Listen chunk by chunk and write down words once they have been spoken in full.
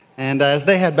And as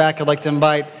they head back, I'd like to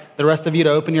invite the rest of you to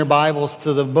open your Bibles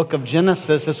to the book of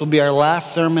Genesis. This will be our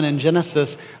last sermon in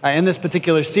Genesis in this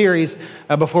particular series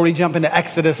before we jump into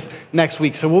Exodus next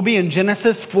week. So we'll be in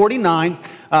Genesis 49,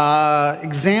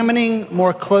 examining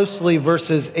more closely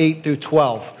verses 8 through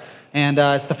 12. And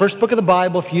it's the first book of the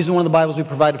Bible. If you're using one of the Bibles we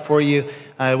provided for you,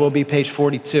 it will be page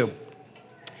 42.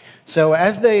 So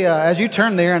as you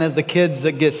turn there and as the kids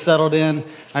get settled in,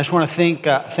 I just want to thank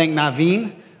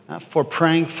Naveen for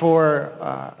praying for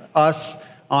us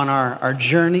on our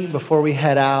journey before we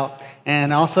head out.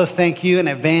 And also thank you in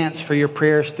advance for your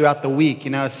prayers throughout the week.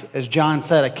 You know, as John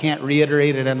said, I can't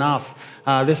reiterate it enough.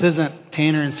 This isn't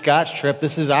Tanner and Scott's trip.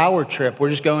 This is our trip.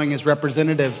 We're just going as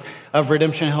representatives of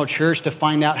Redemption Hill Church to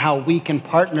find out how we can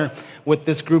partner with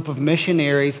this group of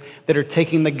missionaries that are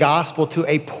taking the gospel to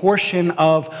a portion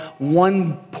of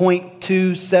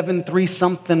 1.273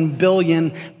 something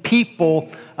billion people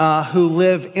who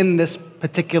live in this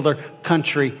particular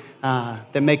country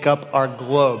that make up our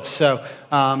globe. So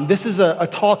this is a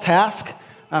tall task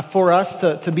for us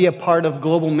to be a part of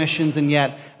global missions, and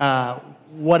yet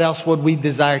what else would we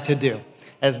desire to do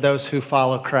as those who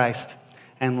follow Christ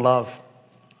and love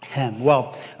Him?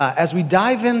 Well, as we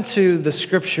dive into the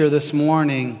scripture this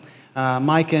morning,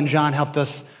 Micah and John helped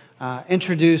us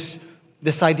introduce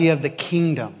this idea of the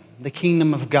kingdom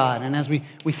of God. And as we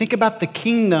think about the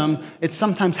kingdom, it's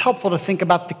sometimes helpful to think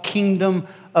about the kingdom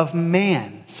of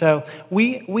man. So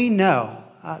we know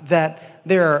that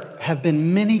there have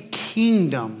been many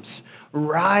kingdoms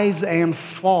rise and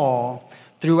fall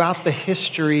throughout the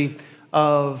history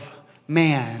of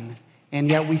man, and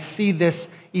yet we see this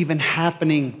even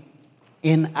happening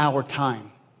in our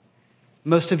time.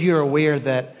 Most of you are aware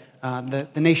that the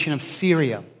nation of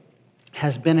Syria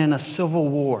has been in a civil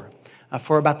war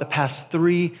for about the past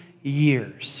 3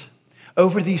 years.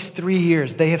 Over these 3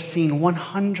 years, they have seen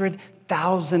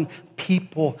 100,000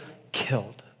 people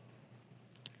killed.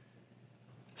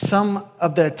 Some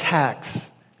of the attacks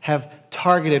have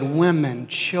targeted women,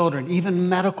 children, even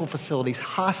medical facilities,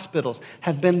 hospitals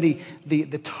have been the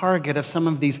target of some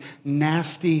of these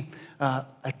nasty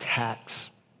attacks.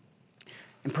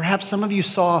 And perhaps some of you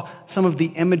saw some of the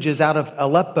images out of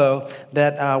Aleppo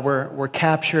that were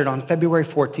captured on February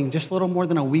 14th, just a little more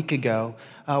than a week ago,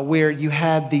 where you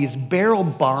had these barrel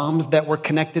bombs that were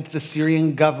connected to the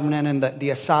Syrian government and the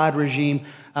Assad regime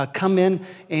come in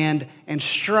and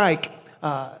strike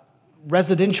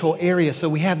residential area. So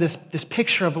we have this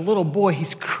picture of a little boy.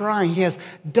 He's crying. He has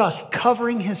dust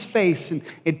covering his face and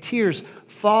tears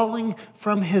falling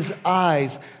from his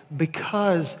eyes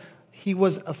because he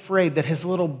was afraid that his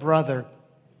little brother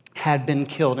had been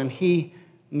killed, and he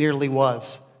nearly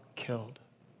was killed.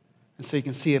 And so you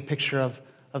can see a picture of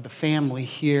the family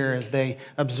here as they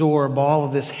absorb all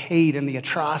of this hate and the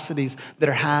atrocities that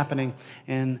are happening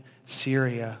in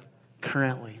Syria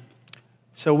currently.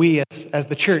 So we, as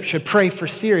the church, should pray for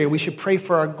Syria. We should pray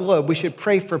for our globe. We should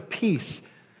pray for peace,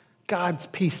 God's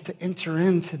peace, to enter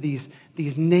into these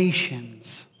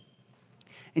nations.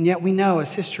 And yet we know,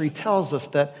 as history tells us,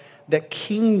 that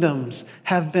kingdoms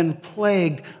have been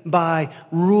plagued by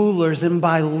rulers and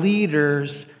by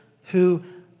leaders who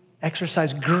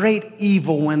exercise great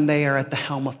evil when they are at the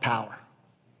helm of power.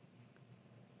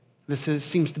 This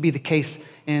seems to be the case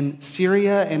in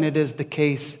Syria, and it is the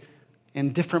case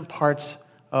in different parts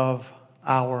of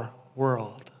our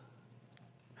world.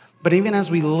 But even as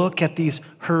we look at these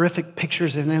horrific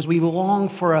pictures and as we long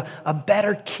for a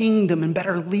better kingdom and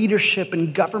better leadership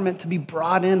and government to be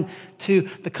brought in to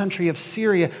the country of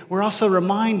Syria, we're also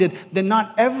reminded that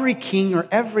not every king or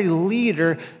every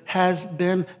leader has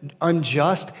been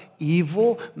unjust,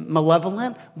 evil,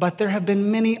 malevolent, but there have been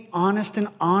many honest and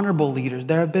honorable leaders.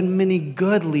 There have been many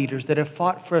good leaders that have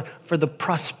fought for the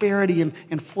prosperity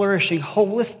and flourishing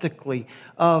holistically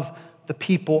of the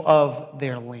people of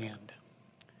their land.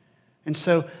 And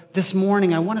so this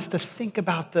morning, I want us to think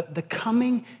about the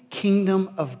coming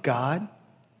kingdom of God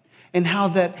and how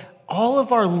that all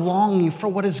of our longing for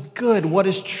what is good, what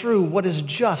is true, what is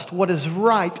just, what is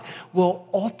right will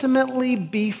ultimately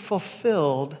be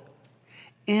fulfilled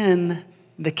in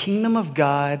the kingdom of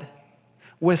God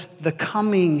with the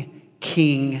coming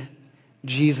King,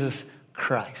 Jesus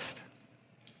Christ.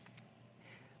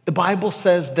 The Bible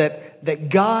says that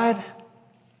God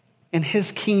and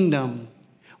His kingdom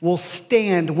will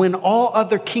stand when all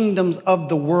other kingdoms of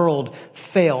the world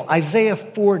fail. Isaiah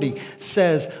 40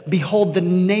 says, "Behold, the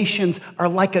nations are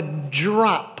like a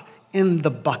drop in the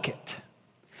bucket.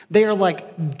 They are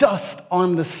like dust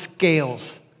on the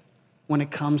scales when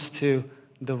it comes to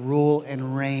the rule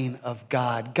and reign of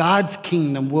God. God's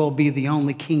kingdom will be the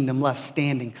only kingdom left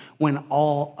standing when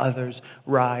all others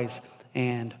rise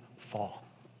and fall.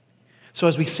 So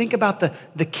as we think about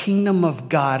the kingdom of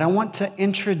God, I want to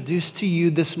introduce to you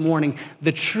this morning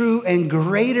the true and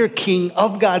greater king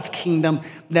of God's kingdom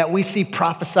that we see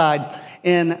prophesied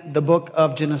in the book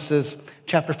of Genesis,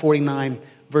 chapter 49,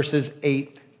 verses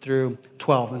 8 through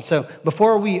 12. And so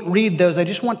before we read those, I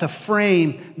just want to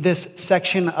frame this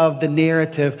section of the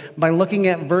narrative by looking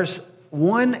at verse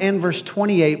 1 and verse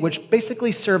 28, which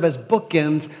basically serve as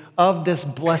bookends of this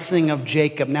blessing of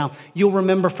Jacob. Now, you'll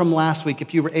remember from last week,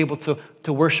 if you were able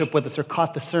to worship with us or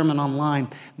caught the sermon online,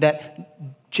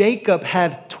 that Jacob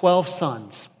had 12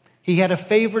 sons. He had a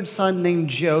favored son named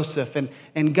Joseph,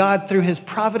 and God, through his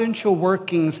providential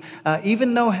workings,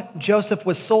 even though Joseph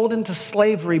was sold into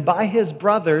slavery by his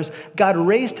brothers, God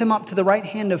raised him up to the right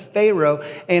hand of Pharaoh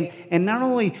and not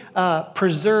only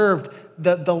preserved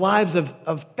the lives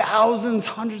of thousands,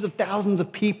 hundreds of thousands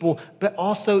of people, but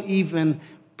also even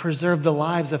preserved the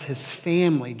lives of his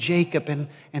family. Jacob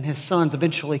and his sons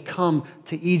eventually come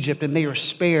to Egypt, and they are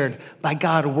spared by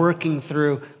God working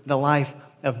through the life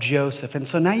of Joseph. And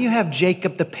so now you have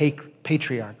Jacob the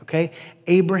patriarch, okay?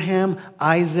 Abraham,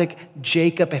 Isaac,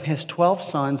 Jacob, and his 12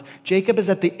 sons. Jacob is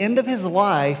at the end of his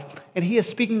life, and he is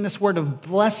speaking this word of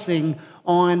blessing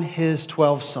on his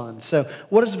 12 sons. So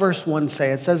what does verse 1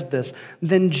 say? It says this: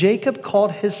 Then Jacob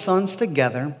called his sons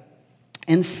together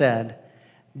and said,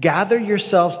 Gather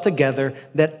yourselves together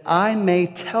that I may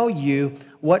tell you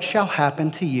what shall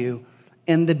happen to you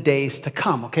in the days to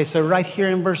come. Okay, so right here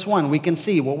in verse 1, we can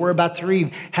see what we're about to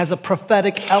read has a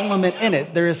prophetic element in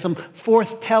it. There is some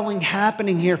forthtelling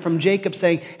happening here from Jacob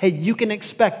saying, hey, you can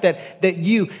expect that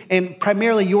you and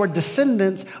primarily your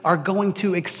descendants are going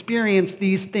to experience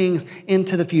these things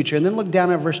into the future. And then look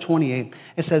down at verse 28.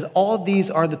 It says, all these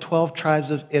are the 12 tribes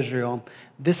of Israel.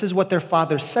 This is what their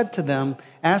father said to them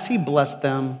as he blessed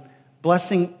them,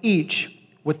 blessing each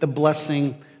with the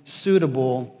blessing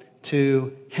suitable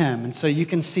to him. And so you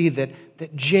can see that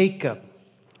Jacob,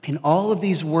 in all of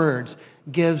these words,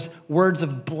 gives words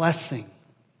of blessing.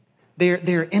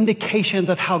 They're indications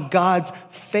of how God's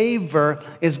favor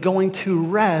is going to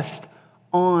rest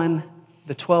on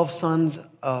the 12 sons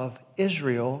of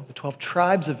Israel, the 12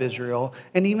 tribes of Israel,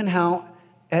 and even how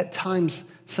at times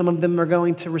some of them are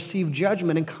going to receive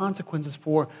judgment and consequences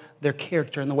for their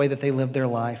character and the way that they live their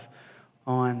life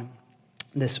on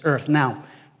this earth. Now,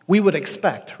 we would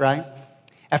expect, right,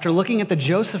 after looking at the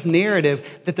Joseph narrative,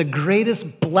 that the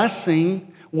greatest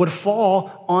blessing would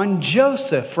fall on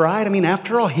Joseph, right? I mean,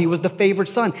 after all, he was the favored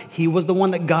son. He was the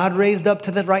one that God raised up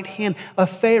to the right hand of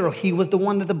Pharaoh. He was the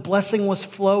one that the blessing was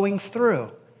flowing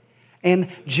through. And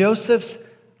Joseph's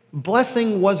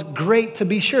blessing was great, to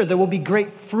be sure. There will be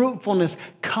great fruitfulness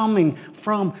coming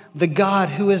from the God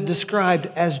who is described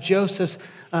as Joseph's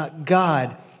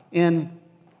God in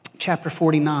chapter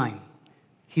 49.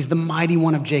 He's the mighty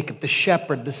one of Jacob, the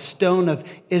shepherd, the stone of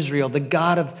Israel, the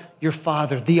God of your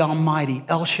father, the Almighty,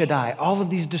 El Shaddai. All of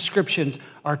these descriptions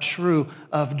are true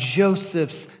of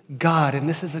Joseph's God, and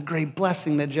this is a great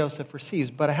blessing that Joseph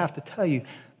receives. But I have to tell you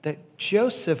that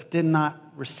Joseph did not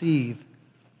receive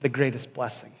the greatest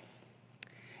blessing.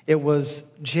 It was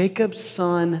Jacob's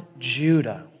son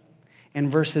Judah in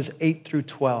verses 8 through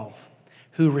 12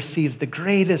 who receives the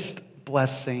greatest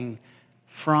blessing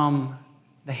from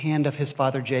the hand of his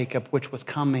father Jacob, which was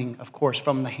coming, of course,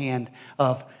 from the hand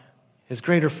of his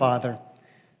greater father,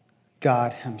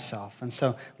 God himself. And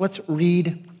so let's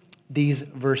read these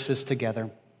verses together,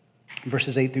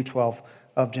 verses 8 through 12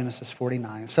 of Genesis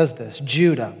 49. It says this: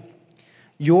 Judah,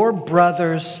 your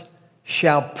brothers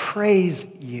shall praise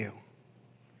you.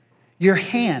 Your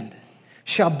hand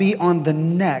shall be on the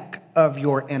neck of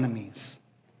your enemies.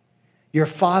 Your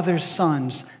father's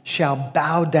sons shall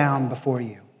bow down before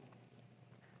you.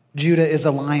 Judah is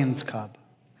a lion's cub.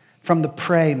 From the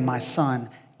prey, my son,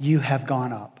 you have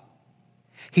gone up.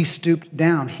 He stooped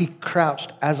down. He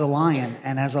crouched as a lion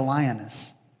and as a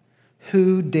lioness.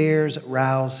 Who dares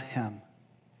rouse him?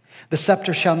 The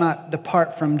scepter shall not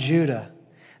depart from Judah,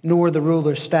 nor the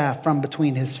ruler's staff from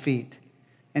between his feet,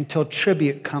 until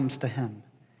tribute comes to him,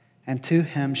 and to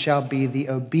him shall be the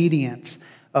obedience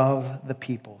of the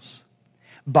peoples.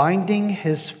 Binding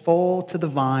his foal to the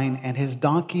vine and his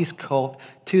donkey's colt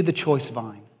to the choice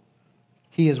vine.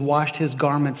 He has washed his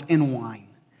garments in wine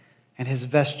and his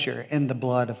vesture in the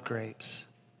blood of grapes.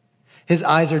 His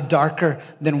eyes are darker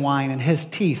than wine and his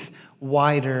teeth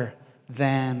whiter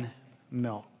than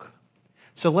milk.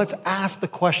 So let's ask the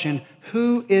question,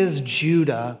 who is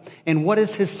Judah and what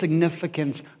is his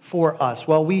significance for us?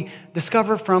 Well, we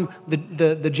discover from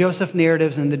the Joseph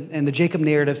narratives and the Jacob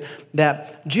narratives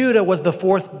that Judah was the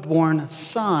fourth born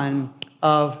son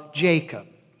of Jacob.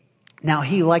 Now,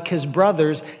 he, like his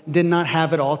brothers, did not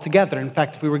have it all together. In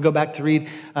fact, if we were to go back to read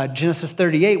Genesis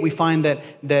 38, we find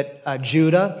that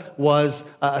Judah was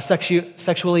a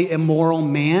sexually immoral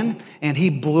man, and he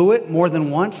blew it more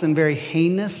than once in very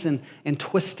heinous and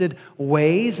twisted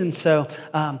ways. And so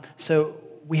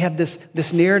we have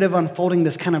this narrative unfolding,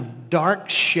 this kind of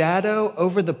dark shadow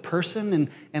over the person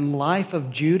and life of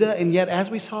Judah. And yet,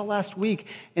 as we saw last week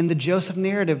in the Joseph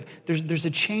narrative, there's a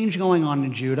change going on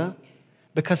in Judah,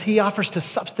 because he offers to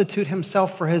substitute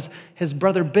himself for his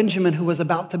brother Benjamin, who was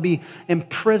about to be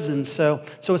imprisoned. So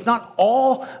it's not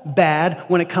all bad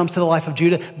when it comes to the life of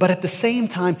Judah, but at the same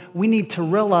time, we need to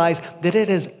realize that it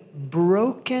is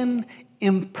broken,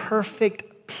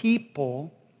 imperfect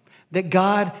people that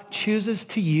God chooses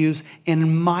to use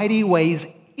in mighty ways,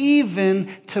 even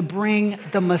to bring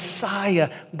the Messiah,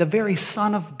 the very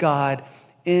Son of God,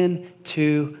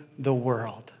 into the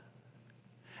world.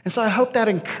 And so I hope that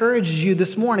encourages you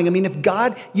this morning. I mean, if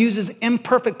God uses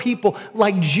imperfect people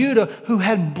like Judah, who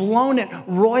had blown it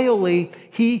royally,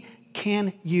 he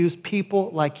can use people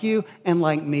like you and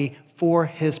like me for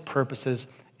his purposes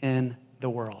in the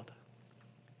world.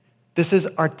 This is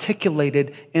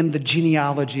articulated in the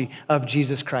genealogy of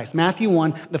Jesus Christ. Matthew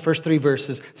 1, the first 3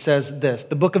 verses, says this: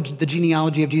 the book of the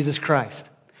genealogy of Jesus Christ,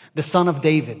 the son of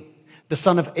David, the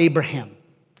son of Abraham.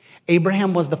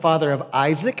 Abraham was the father of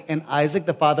Isaac, and Isaac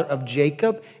the father of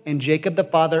Jacob, and Jacob the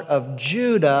father of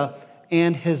Judah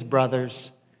and his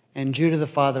brothers, and Judah the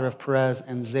father of Perez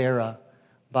and Zerah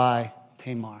by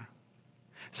Tamar.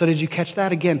 So did you catch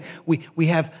that? Again, we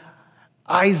have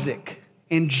Isaac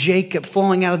and Jacob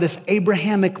flowing out of this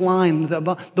Abrahamic line,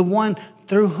 the one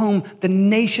through whom the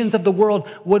nations of the world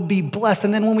would be blessed.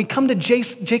 And then when we come to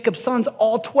Jacob's sons,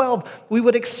 all 12, we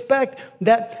would expect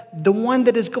that the one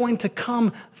that is going to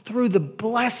come through the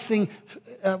blessing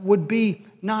would be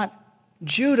not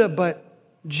Judah, but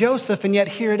Joseph. And yet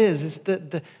here it is. It's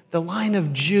the line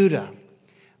of Judah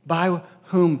by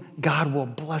whom God will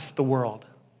bless the world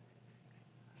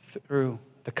through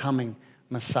the coming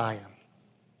Messiah.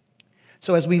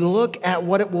 So as we look at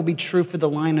what it will be true for the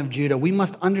line of Judah, we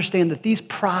must understand that these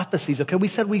prophecies, okay, we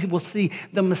said we will see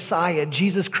the Messiah,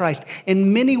 Jesus Christ,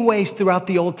 in many ways throughout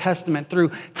the Old Testament, through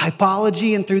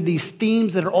typology and through these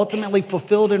themes that are ultimately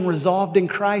fulfilled and resolved in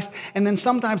Christ. And then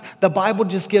sometimes the Bible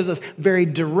just gives us very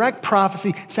direct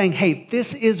prophecy saying, hey,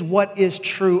 this is what is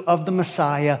true of the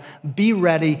Messiah. Be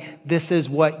ready. This is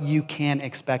what you can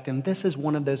expect. And this is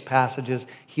one of those passages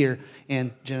here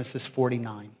in Genesis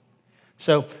 49.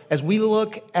 So as we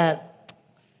look at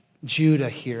Judah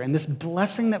here and this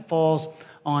blessing that falls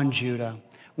on Judah,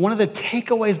 one of the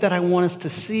takeaways that I want us to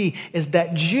see is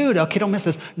that Judah, okay, don't miss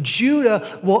this,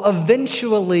 Judah will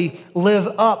eventually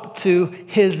live up to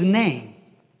his name.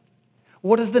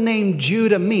 What does the name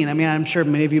Judah mean? I mean, I'm sure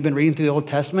many of you have been reading through the Old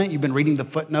Testament. You've been reading the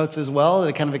footnotes as well.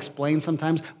 That kind of explain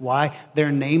sometimes why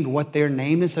they're named, what they're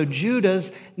named. And so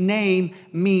Judah's name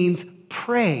means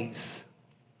praise.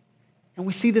 And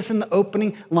we see this in the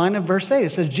opening line of verse 8. It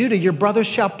says, Judah, your brothers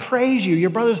shall praise you. Your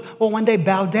brothers will one day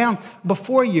bow down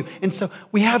before you. And so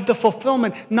we have the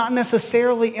fulfillment, not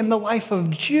necessarily in the life of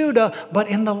Judah, but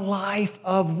in the life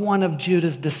of one of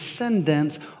Judah's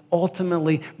descendants,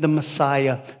 ultimately the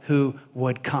Messiah who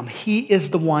would come. He is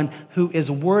the one who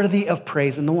is worthy of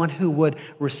praise and the one who would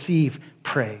receive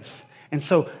praise. And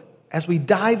so as we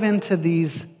dive into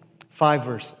these 5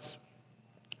 verses,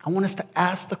 I want us to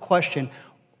ask the question,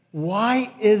 why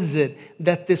is it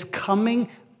that this coming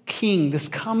king, this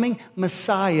coming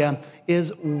Messiah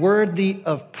is worthy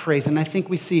of praise? And I think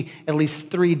we see at least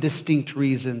 3 distinct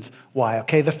reasons why,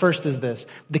 okay? The first is this: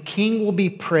 the king will be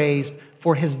praised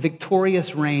for his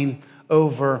victorious reign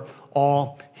over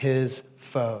all his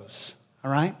foes,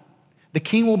 all right? The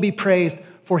king will be praised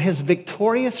for his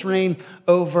victorious reign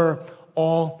over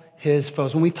all his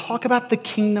foes. When we talk about the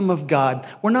kingdom of God,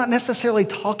 we're not necessarily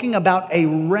talking about a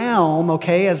realm,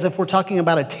 okay, as if we're talking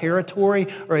about a territory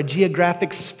or a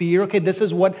geographic sphere, okay? This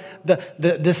is what the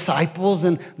disciples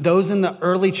and those in the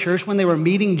early church, when they were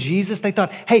meeting Jesus, they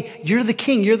thought, hey, you're the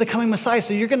king, you're the coming Messiah,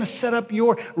 so you're going to set up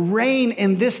your reign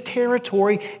in this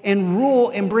territory and rule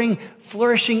and bring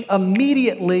flourishing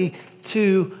immediately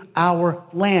to our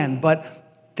land. But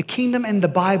the kingdom in the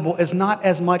Bible is not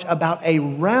as much about a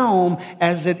realm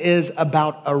as it is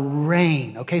about a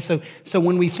reign, okay? So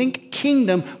when we think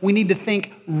kingdom, we need to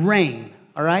think reign,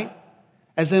 all right?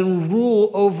 As in rule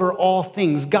over all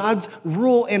things. God's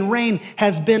rule and reign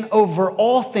has been over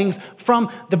all things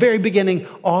from the very beginning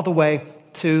all the way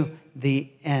to the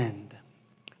end.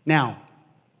 Now,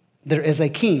 there is a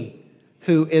king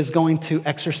who is going to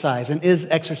exercise and is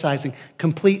exercising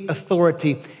complete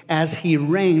authority as he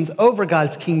reigns over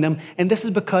God's kingdom. And this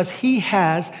is because he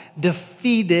has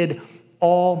defeated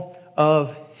all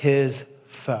of his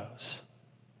foes.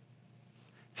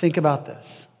 Think about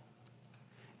this.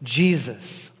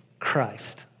 Jesus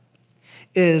Christ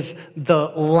is the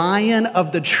Lion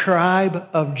of the tribe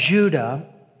of Judah,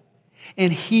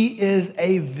 and he is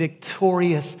a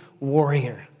victorious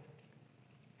warrior.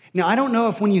 Now, I don't know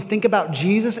if when you think about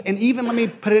Jesus, and even let me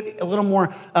put it a little more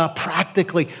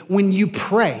practically, when you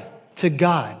pray to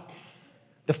God,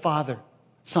 the Father,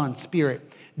 Son, Spirit,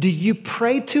 do you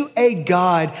pray to a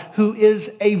God who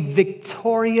is a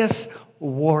victorious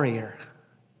warrior?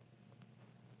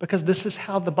 Because this is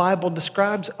how the Bible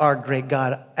describes our great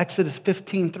God. Exodus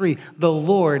 15:3, the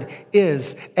Lord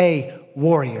is a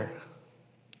warrior.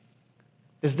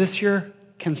 Is this your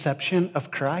conception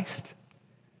of Christ?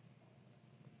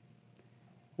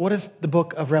 What does the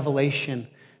book of Revelation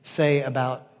say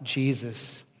about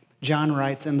Jesus? John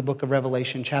writes in the book of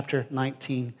Revelation, chapter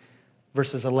 19,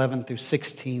 verses 11 through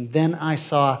 16, "Then I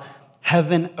saw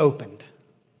heaven opened,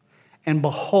 and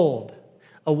behold,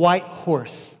 a white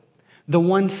horse. The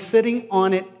one sitting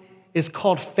on it is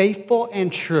called Faithful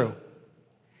and True,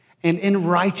 and in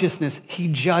righteousness he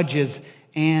judges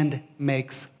and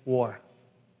makes war.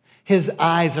 His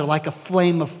eyes are like a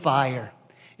flame of fire,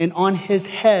 and on his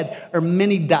head are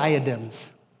many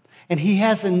diadems. And he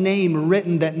has a name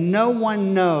written that no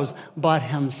one knows but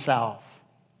himself.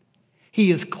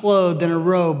 He is clothed in a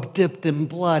robe dipped in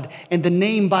blood, and the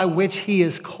name by which he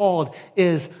is called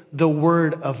is the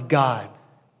Word of God.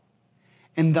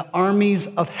 And the armies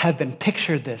of heaven,"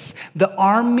 picture this, "the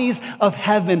armies of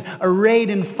heaven, arrayed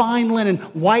in fine linen,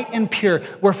 white and pure,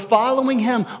 were following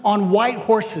him on white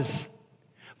horses.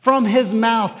 From his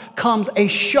mouth comes a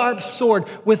sharp sword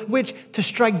with which to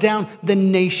strike down the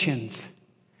nations.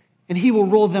 And he will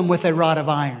rule them with a rod of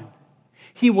iron.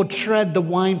 He will tread the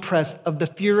winepress of the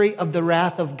fury of the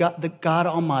wrath of God, the God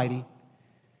Almighty.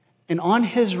 And on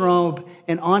his robe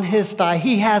and on his thigh,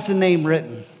 he has a name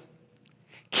written: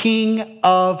 King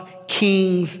of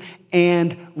Kings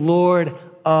and Lord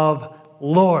of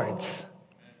Lords."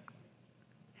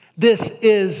 This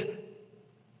is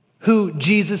who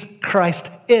Jesus Christ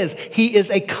is. He is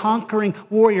a conquering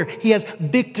warrior. He has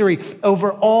victory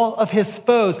over all of his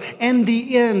foes. In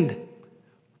the end,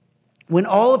 when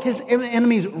all of his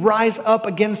enemies rise up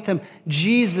against him,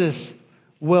 Jesus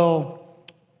will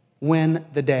win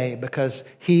the day because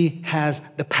he has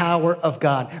the power of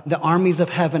God. The armies of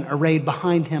heaven arrayed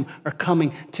behind him are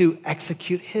coming to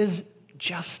execute his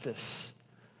justice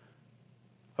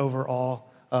over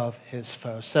all of his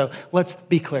foes. So let's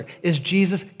be clear. Is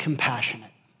Jesus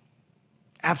compassionate?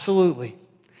 Absolutely.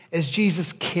 Is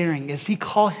Jesus caring? Does he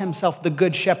call himself the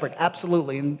Good Shepherd?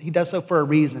 Absolutely. And he does so for a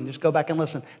reason. Just go back and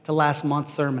listen to last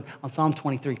month's sermon on Psalm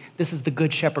 23. This is the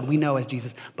Good Shepherd we know as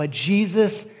Jesus. But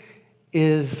Jesus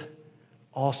is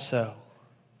also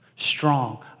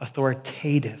strong,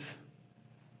 authoritative,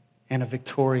 and a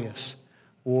victorious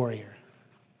warrior.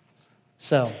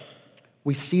 So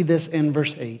we see this in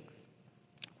verse 8.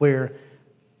 Where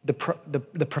the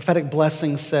prophetic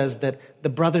blessing says that the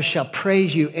brothers shall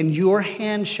praise you, and your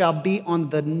hand shall be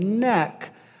on the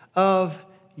neck of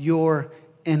your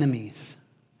enemies.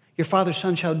 Your father's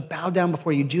son shall bow down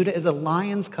before you. Judah is a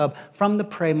lion's cub. From the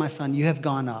prey, my son, you have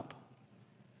gone up.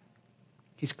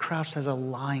 He's crouched as a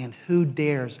lion. Who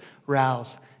dares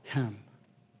rouse him?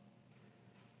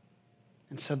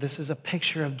 And so this is a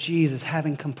picture of Jesus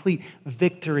having complete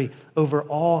victory over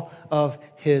all of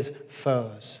his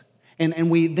foes. And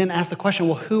we then ask the question,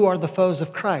 well, who are the foes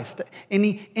of Christ?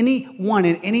 Anyone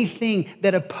and anything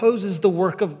that opposes the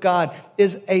work of God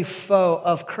is a foe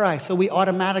of Christ. So we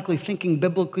automatically, thinking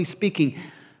biblically speaking,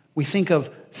 we think of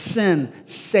sin,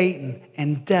 Satan,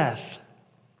 and death.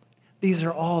 These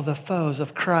are all the foes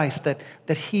of Christ that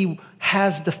he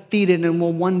has defeated and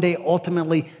will one day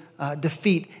ultimately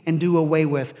defeat and do away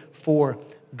with for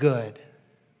good.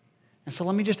 And so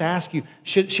let me just ask you,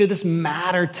 should this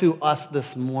matter to us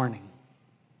this morning?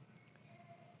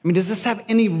 I mean, does this have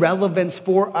any relevance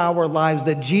for our lives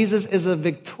that Jesus is a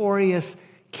victorious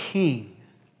king?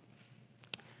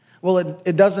 Well,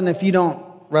 it doesn't if you don't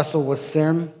wrestle with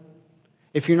sin,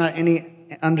 if you're not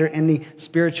under any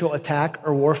spiritual attack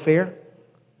or warfare.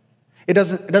 It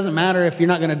doesn't matter if you're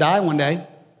not going to die one day.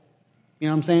 You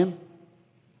know what I'm saying?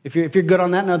 If you're good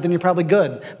on that note, then you're probably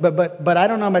good. But I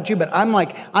don't know about you, but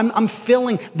I'm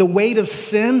feeling the weight of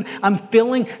sin. I'm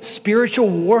feeling spiritual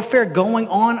warfare going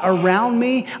on around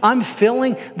me. I'm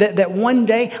feeling that one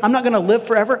day I'm not going to live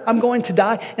forever. I'm going to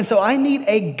die. And so I need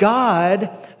a God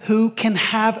who can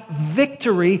have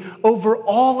victory over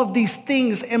all of these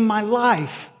things in my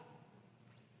life.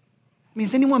 I mean,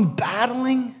 is anyone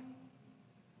battling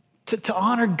to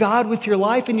honor God with your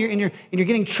life and you're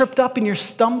getting tripped up and you're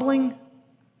stumbling?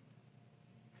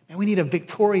 And we need a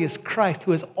victorious Christ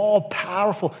who is all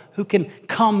powerful, who can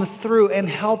come through and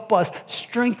help us,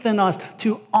 strengthen us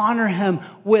to honor him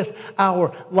with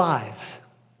our lives.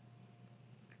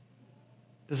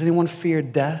 Does anyone fear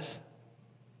death?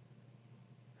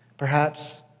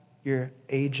 Perhaps you're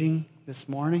aging this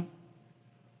morning.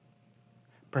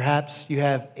 Perhaps you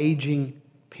have aging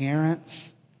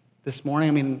parents this morning.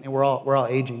 I mean, we're all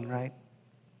aging, right?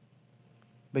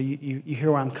 But you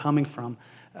hear where I'm coming from.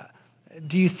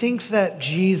 Do you think that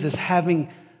Jesus,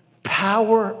 having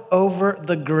power over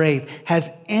the grave, has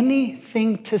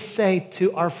anything to say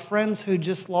to our friends who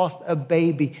just lost a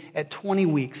baby at 20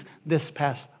 weeks this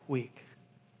past week?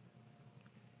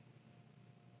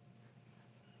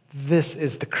 This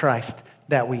is the Christ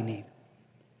that we need.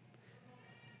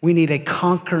 We need a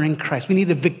conquering Christ. We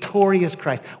need a victorious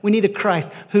Christ. We need a Christ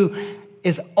who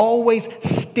is always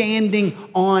standing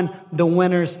on the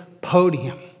winner's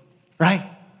podium, right?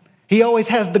 He always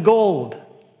has the gold.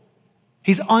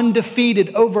 He's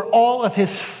undefeated over all of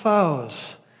his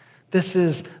foes. This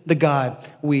is the God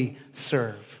we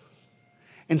serve.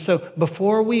 And so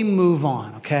before we move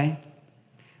on, okay,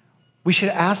 we should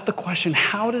ask the question,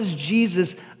 how does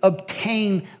Jesus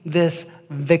obtain this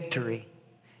victory?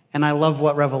 And I love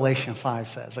what Revelation 5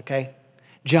 says, okay?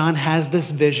 John has this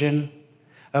vision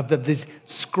of these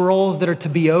scrolls that are to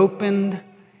be opened.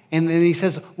 And then he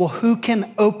says, well, who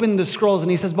can open the scrolls?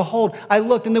 And he says, behold, I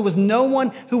looked, and there was no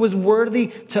one who was worthy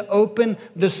to open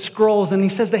the scrolls. And he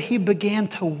says that he began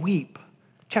to weep.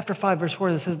 Chapter 5, verse 4,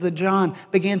 it says that John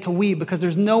began to weep because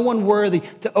there's no one worthy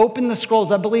to open the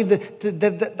scrolls. I believe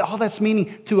that all that's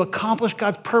meaning to accomplish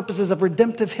God's purposes of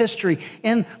redemptive history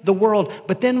in the world.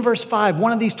 But then verse 5,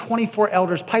 one of these 24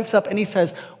 elders pipes up and he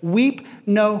says, weep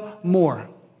no more.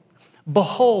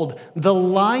 Behold, the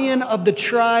Lion of the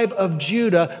tribe of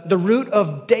Judah, the root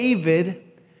of David,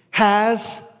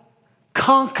 has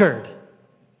conquered.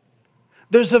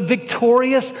 There's a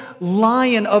victorious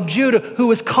Lion of Judah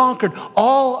who has conquered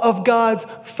all of God's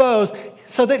foes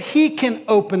so that he can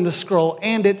open the scroll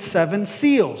and its 7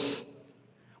 seals.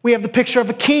 We have the picture of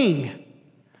a king,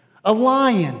 a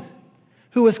lion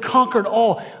who has conquered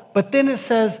all. But then it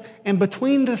says, and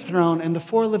between the throne and the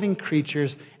 4 living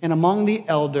creatures and among the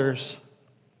elders,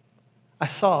 I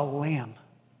saw a lamb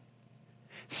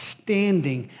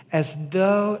standing as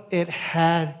though it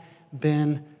had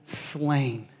been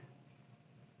slain.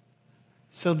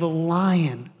 So the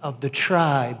Lion of the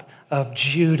tribe of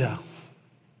Judah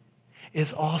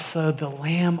is also the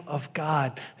Lamb of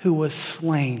God who was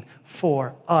slain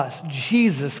for us.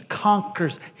 Jesus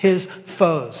conquers his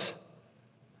foes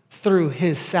through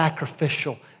his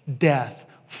sacrificial death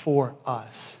for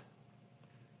us.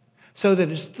 So that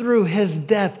it's through his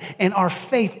death and our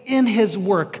faith in his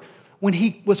work when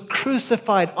he was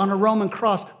crucified on a Roman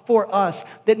cross for us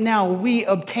that now we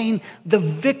obtain the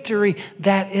victory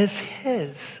that is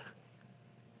his.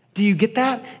 Do you get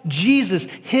that? Jesus,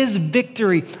 his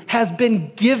victory has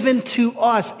been given to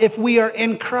us if we are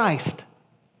in Christ.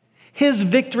 His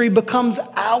victory becomes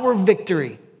our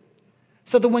victory.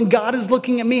 So that when God is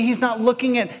looking at me, he's not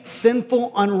looking at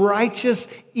sinful, unrighteous,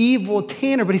 evil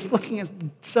Tanner, but he's looking at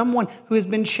someone who has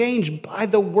been changed by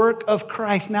the work of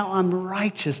Christ. Now I'm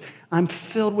righteous. I'm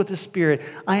filled with the Spirit.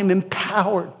 I am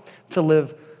empowered to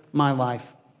live my life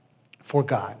for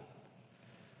God.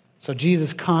 So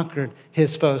Jesus conquered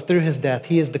his foes through his death.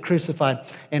 He is the crucified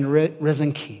and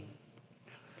risen King.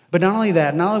 But not only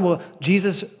that, not only will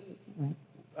Jesus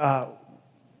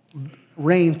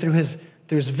reign through his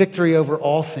victory over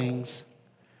all things,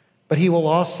 but he will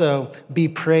also be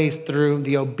praised through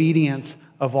the obedience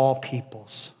of all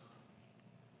peoples.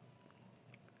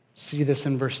 See this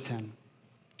in verse 10.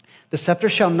 The scepter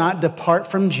shall not depart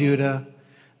from Judah,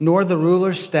 nor the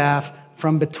ruler's staff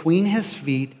from between his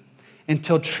feet,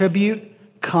 until tribute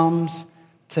comes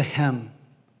to him.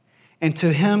 And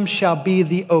to him shall be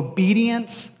the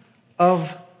obedience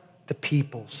of the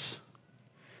peoples.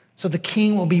 So the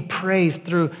king will be praised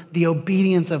through the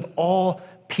obedience of all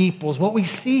peoples. What we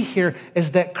see here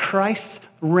is that Christ's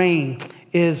reign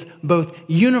is both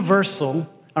universal,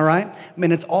 all right,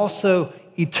 and it's also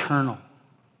eternal.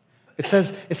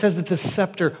 It says that the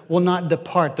scepter will not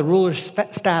depart, the ruler's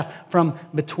staff from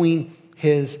between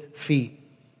his feet.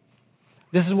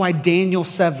 This is why Daniel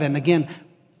 7, again,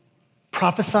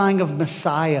 prophesying of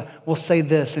Messiah, will say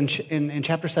this in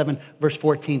chapter 7, verse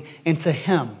 14. And to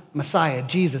him, Messiah,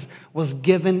 Jesus, was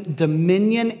given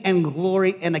dominion and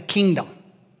glory and a kingdom,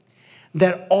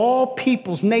 that all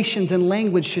peoples, nations, and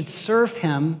language should serve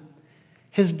him.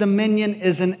 His dominion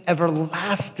is an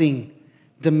everlasting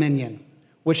dominion,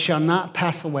 which shall not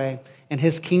pass away, and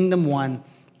his kingdom one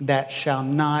that shall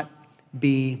not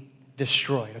be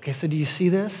destroyed. Okay, so do you see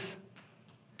this?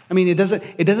 I mean, it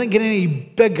doesn't get any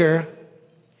bigger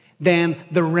than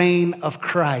the reign of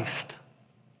Christ.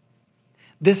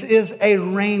 This is a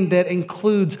reign that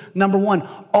includes, number one,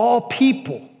 all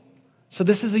people. So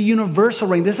this is a universal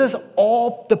reign. This is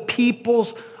all the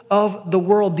peoples of the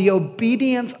world, the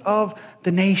obedience of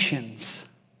the nations.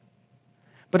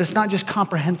 But it's not just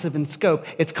comprehensive in scope,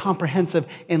 it's comprehensive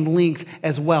in length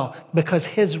as well, because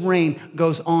his reign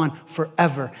goes on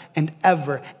forever and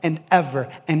ever and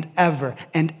ever and ever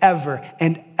and ever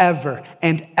and ever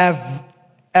and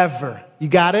ever. You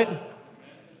got it?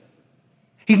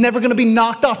 He's never going to be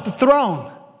knocked off the throne.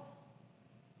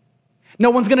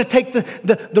 No one's going to take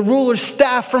the ruler's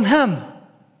staff from him.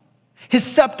 His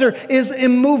scepter is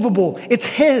immovable. It's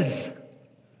his.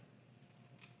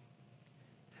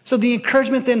 So the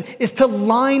encouragement then is to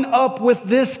line up with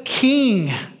this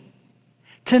king,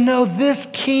 to know this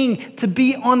king, to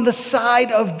be on the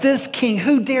side of this king.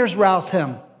 Who dares rouse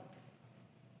him?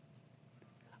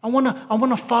 I want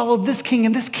to follow this king.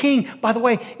 And this king, by the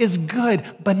way, is good,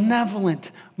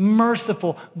 benevolent,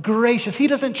 merciful, gracious. He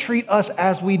doesn't treat us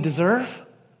as we deserve.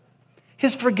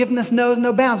 His forgiveness knows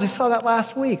no bounds. We saw that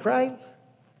last week, right?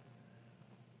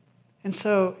 And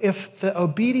so if the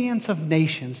obedience of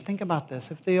nations, think about this,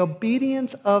 if the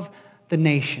obedience of the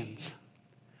nations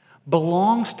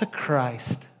belongs to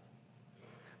Christ,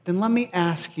 then let me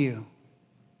ask you,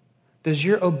 does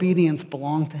your obedience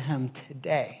belong to him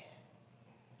today?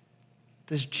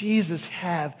 Does Jesus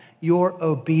have your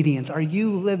obedience? Are you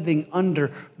living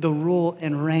under the rule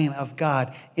and reign of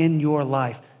God in your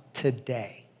life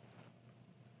today?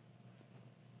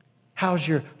 How's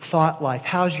your thought life?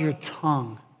 How's your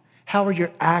tongue? How are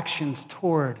your actions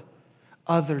toward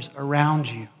others around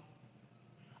you?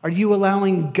 Are you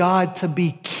allowing God to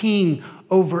be king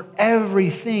over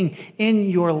everything in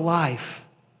your life?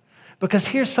 Because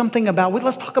here's something about,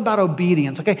 let's talk about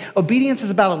obedience, okay? Obedience is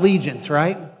about allegiance,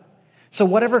 right? So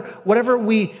whatever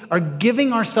we are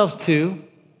giving ourselves to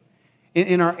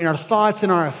in our thoughts,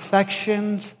 in our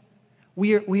affections,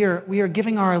 we are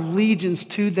giving our allegiance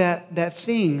to that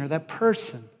thing or that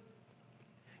person.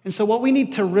 And so what we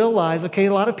need to realize, okay,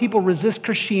 a lot of people resist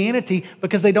Christianity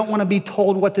because they don't want to be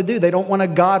told what to do. They don't want a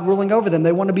God ruling over them.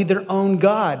 They want to be their own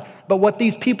God. But what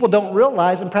these people don't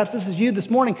realize, and perhaps this is you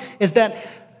this morning, is that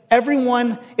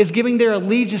everyone is giving their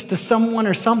allegiance to someone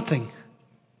or something.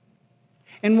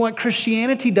 And what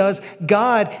Christianity does,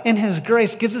 God in his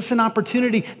grace gives us an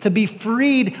opportunity to be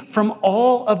freed from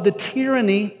all of the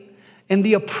tyranny and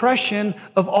the oppression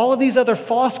of all of these other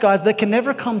false gods that can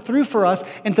never come through for us,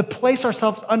 and to place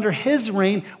ourselves under his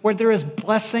reign where there is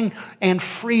blessing and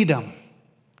freedom.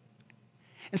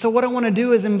 And so what I want to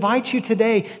do is invite you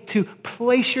today to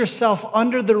place yourself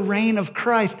under the reign of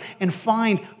Christ and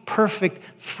find perfect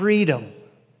freedom.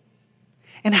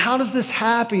 And how does this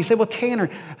happen? You say, well, Tanner,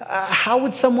 how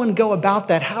would someone go about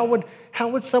that? How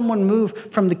would someone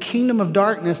move from the kingdom of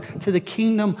darkness to the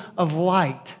kingdom of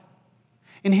light?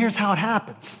 And here's how it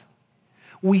happens.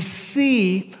 We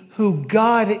see who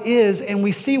God is, and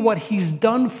we see what he's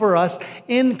done for us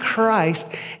in Christ.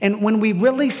 And when we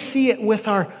really see it with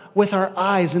our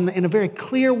eyes in a very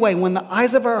clear way, when the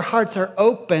eyes of our hearts are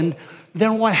opened,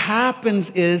 then what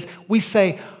happens is we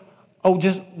say, oh,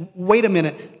 just wait a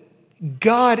minute.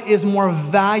 God is more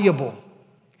valuable.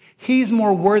 He's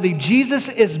more worthy. Jesus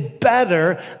is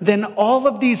better than all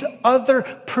of these other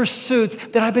pursuits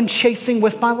that I've been chasing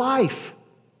with my life.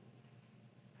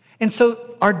 And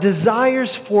so our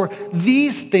desires for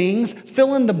these things,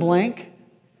 fill in the blank,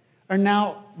 are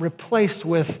now replaced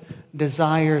with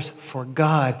desires for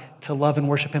God to love and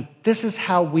worship him. This is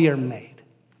how we are made.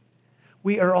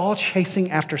 We are all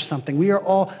chasing after something. We are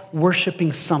all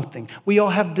worshiping something. We all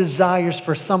have desires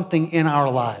for something in our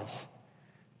lives.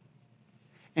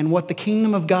 And what the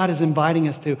kingdom of God is inviting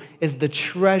us to is the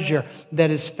treasure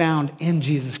that is found in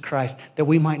Jesus Christ, that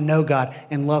we might know God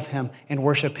and love him and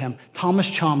worship him. Thomas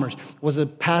Chalmers was a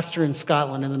pastor in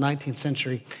Scotland in the 19th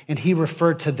century, and he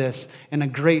referred to this in a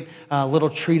great little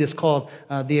treatise called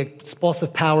The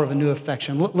Expulsive Power of a New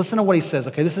Affection. Listen to what he says,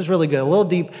 okay? This is really good, a little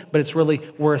deep, but it's really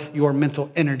worth your mental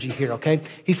energy here, okay?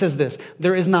 He says this: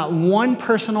 there is not one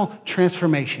personal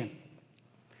transformation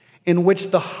in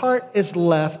which the heart is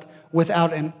left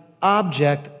without an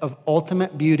object of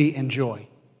ultimate beauty and joy,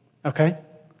 okay?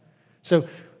 So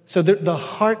the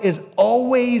heart is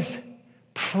always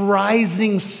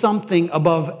prizing something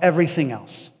above everything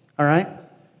else, all right?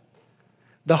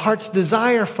 The heart's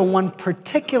desire for one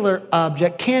particular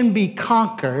object can be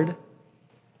conquered,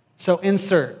 so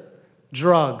insert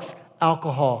drugs,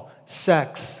 alcohol,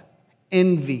 sex,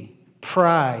 envy,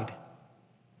 pride,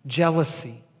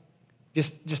 jealousy.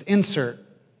 Just insert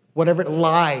whatever,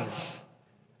 lies,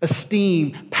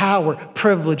 esteem, power,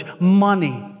 privilege,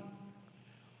 money.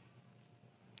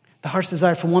 The heart's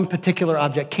desire for one particular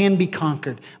object can be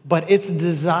conquered, but its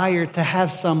desire to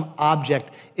have some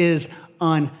object is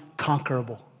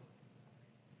unconquerable.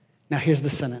 Now here's the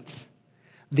sentence.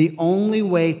 The only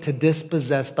way to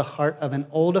dispossess the heart of an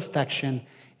old affection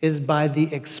is by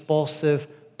the expulsive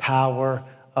power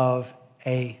of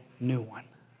a new one.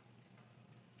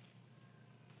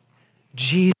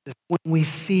 Jesus, when we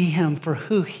see him for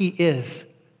who he is,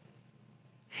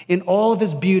 in all of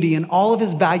his beauty and all of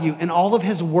his value and all of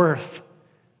his worth,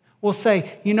 we'll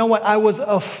say, you know what, I was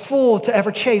a fool to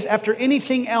ever chase after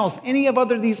anything else, any of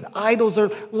other these idols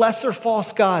or lesser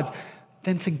false gods,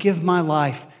 than to give my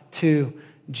life to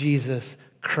Jesus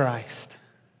Christ.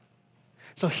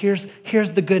 So here's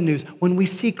the good news. When we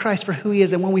see Christ for who he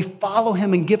is and when we follow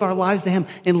him and give our lives to him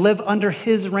and live under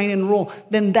his reign and rule,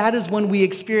 then that is when we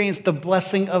experience the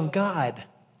blessing of God.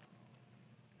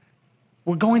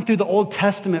 We're going through the Old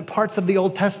Testament, parts of the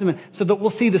Old Testament, so that we'll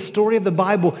see the story of the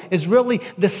Bible is really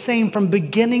the same from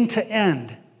beginning to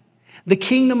end. The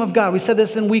kingdom of God, we said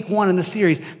this in week 1 in the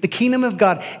series, the kingdom of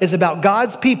God is about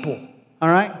God's people, all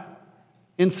right?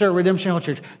 Insert Redemption Hill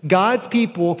Church. God's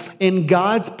people in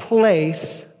God's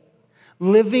place,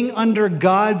 living under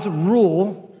God's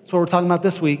rule. That's what we're talking about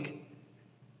this week.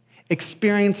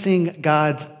 Experiencing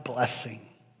God's blessing.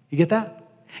 You get that?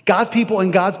 God's people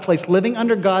in God's place, living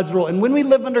under God's rule. And when we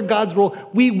live under God's rule,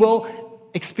 we will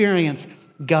experience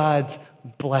God's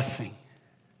blessing.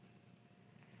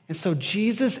 And so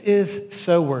Jesus is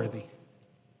so worthy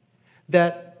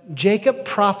that Jacob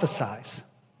prophesies,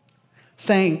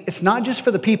 saying it's not just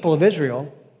for the people of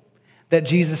Israel that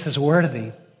Jesus is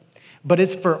worthy, but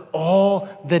it's for all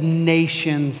the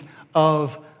nations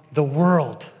of the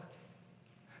world.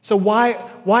 So why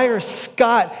are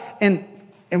Scott and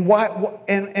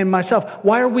myself,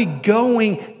 why are we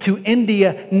going to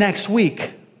India next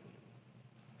week?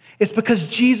 It's because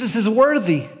Jesus is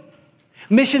worthy.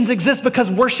 Missions exist because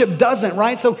worship doesn't,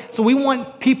 right? So we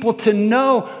want people to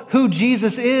know who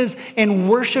Jesus is and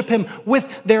worship him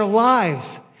with their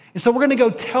lives. And so we're going to go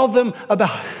tell them about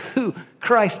who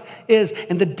Christ is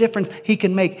and the difference he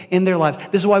can make in their lives.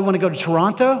 This is why we want to go to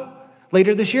Toronto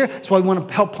later this year. That's why we want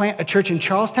to help plant a church in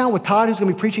Charlestown with Todd, who's going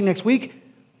to be preaching next week.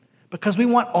 Because we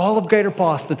want all of Greater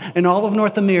Boston and all of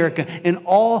North America and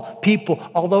all people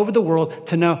all over the world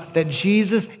to know that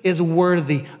Jesus is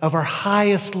worthy of our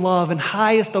highest love and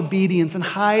highest obedience and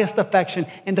highest affection,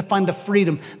 and to find the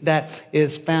freedom that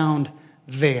is found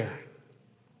there.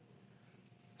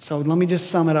 So let me just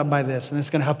sum it up by this, and it's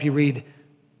going to help you read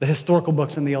the historical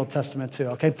books in the Old Testament too,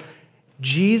 okay?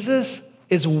 Jesus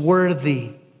is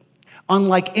worthy,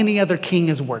 unlike any other king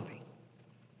is worthy.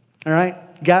 All right?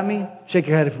 Got me? Shake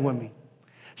your head if you're with me.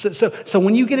 So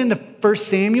when you get into 1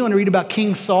 Samuel and read about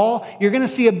King Saul, you're going to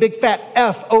see a big fat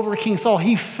F over King Saul.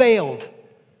 He failed.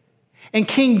 And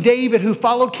King David, who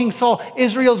followed King Saul,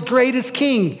 Israel's greatest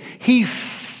king, he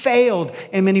failed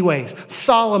in many ways.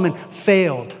 Solomon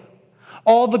failed.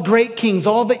 All the great kings,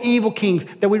 all the evil kings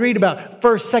that we read about,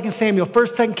 1st, 2nd Samuel,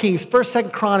 1st, 2nd Kings, 1st,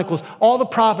 2nd Chronicles, all the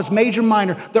prophets, major,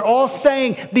 minor, they're all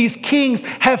saying these kings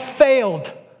have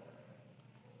failed.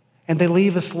 And they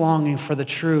leave us longing for the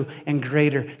true and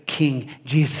greater King,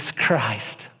 Jesus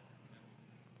Christ.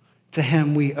 To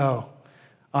him we owe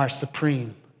our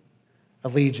supreme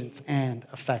allegiance and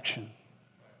affection.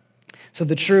 So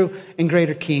the true and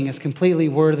greater King is completely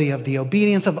worthy of the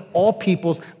obedience of all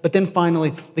peoples. But then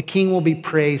finally, the King will be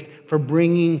praised for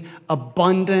bringing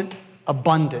abundant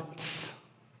abundance.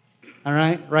 All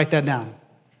right? Write that down.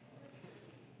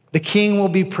 The King will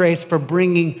be praised for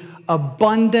bringing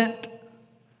abundant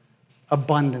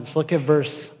abundance. Look at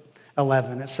verse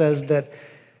 11. It says that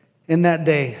In that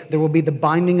day, there will be the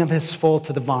binding of his foal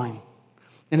to the vine,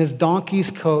 and his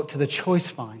donkey's coat to the choice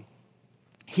vine.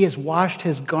 He has washed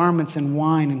his garments in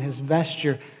wine, and his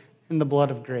vesture in the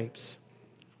blood of grapes.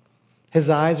 His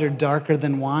eyes are darker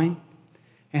than wine,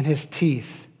 and his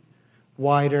teeth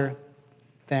whiter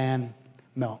than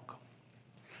milk.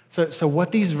 So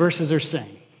what these verses are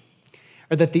saying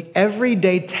are that the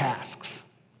everyday tasks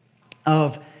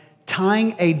of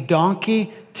tying a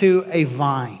donkey to a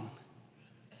vine,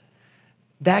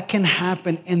 that can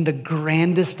happen in the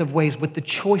grandest of ways with the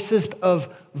choicest of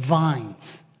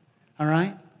vines, all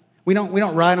right? We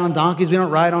don't ride on donkeys, we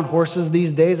don't ride on horses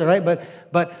these days, all right?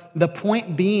 But the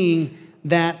point being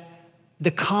that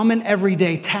the common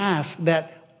everyday tasks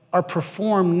that are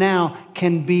performed now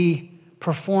can be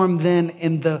performed then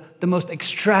in the most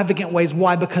extravagant ways.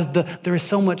 Why? Because there is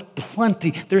so much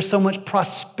plenty, there's so much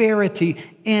prosperity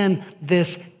in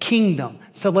this kingdom.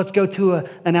 So let's go to an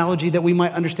analogy that we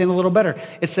might understand a little better.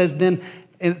 It says then,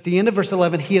 at the end of verse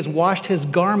 11, he has washed his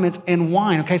garments in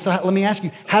wine. Okay, so let me ask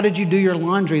you, how did you do your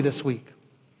laundry this week?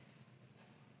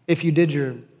 If you did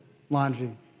your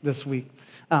laundry this week.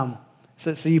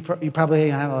 So you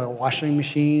probably have a washing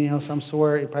machine, some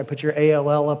sort. You probably put your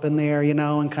ALL up in there,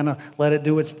 and kind of let it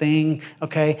do its thing,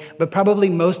 okay? But probably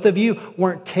most of you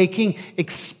weren't taking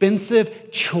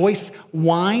expensive, choice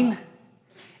wine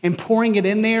and pouring it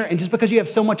in there. And just because you have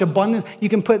so much abundance, you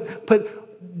can put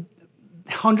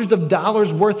hundreds of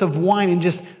dollars worth of wine and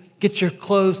just get your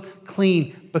clothes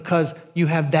clean because you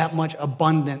have that much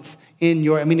abundance in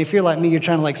your, if you're like me, you're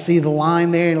trying to see the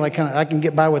line there, and I can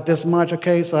get by with this much,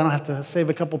 okay, so I don't have to save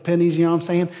a couple pennies, you know what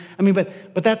I'm saying?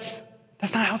 But that's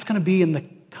not how it's going to be in the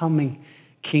coming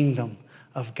kingdom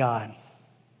of God.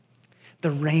 The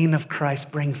reign of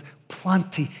Christ brings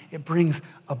plenty. It brings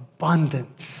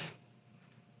abundance.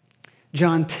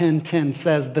 John 10:10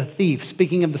 says, the thief,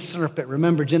 speaking of the serpent,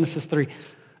 remember Genesis 3,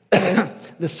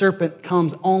 the serpent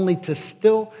comes only to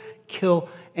steal, kill,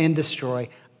 and destroy.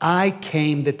 I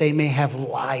came that they may have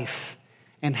life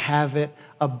and have it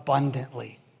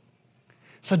abundantly.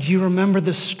 So do you remember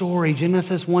the story?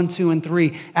 Genesis 1, 2, and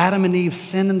 3. Adam and Eve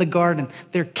sin in the garden.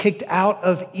 They're kicked out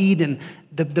of Eden,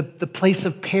 the place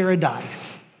of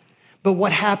paradise. But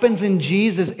what happens in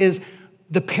Jesus is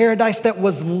the paradise that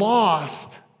was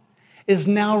lost is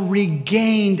now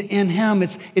regained in him.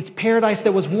 It's paradise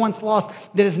that was once lost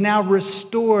that is now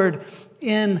restored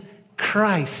in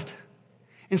Christ.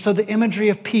 And so the imagery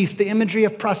of peace, the imagery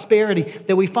of prosperity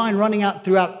that we find running out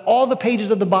throughout all the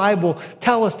pages of the Bible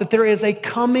tell us that there is a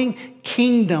coming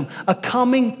kingdom, a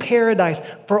coming paradise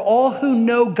for all who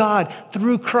know God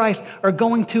through Christ are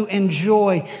going to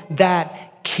enjoy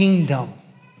that kingdom.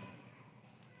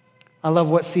 I love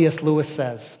what C.S. Lewis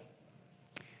says.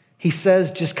 He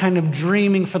says, just kind of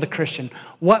dreaming for the Christian,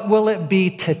 what will it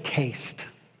be to taste?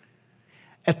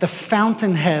 At the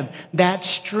fountainhead, that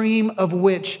stream of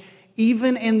which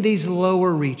even in these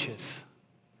lower reaches,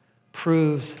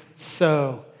 proves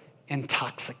so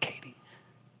intoxicating.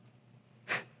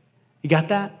 You got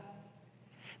that?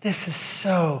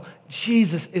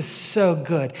 Jesus is so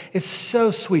good. It's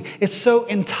so sweet. It's so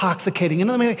intoxicating.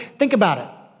 And think about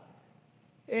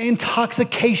it.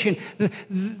 Intoxication,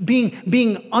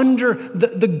 being under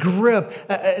the grip,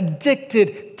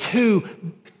 addicted to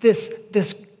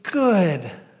this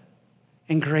good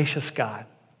and gracious God,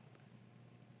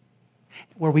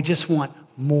 where we just want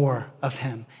more of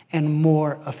him and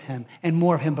more of him and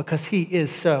more of him because he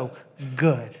is so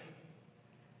good.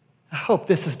 I hope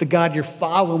this is the God you're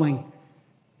following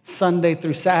Sunday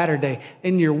through Saturday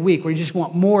in your week, where you just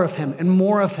want more of him and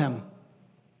more of him.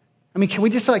 Can we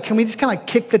just kind of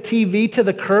kick the TV to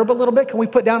the curb a little bit? Can we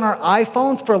put down our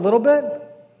iPhones for a little bit?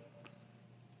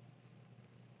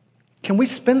 Can we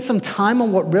spend some time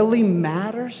on what really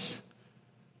matters?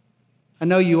 I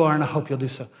know you are, and I hope you'll do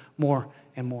so more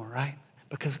and more, right?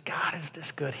 Because God is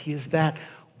this good. He is that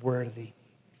worthy.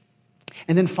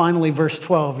 And then finally, verse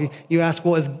 12, you ask,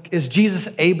 well, is Jesus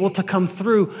able to come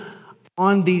through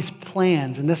on these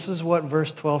plans? And this is what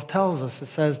verse 12 tells us. It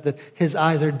says that his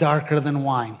eyes are darker than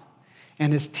wine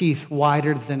and his teeth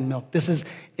whiter than milk. This is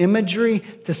imagery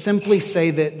to simply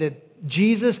say that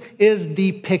Jesus is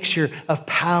the picture of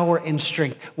power and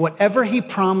strength. Whatever he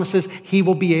promises, he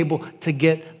will be able to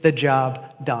get the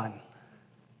job done.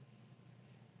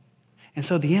 And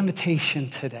so the invitation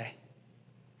today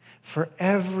for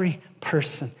every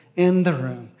person in the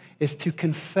room is to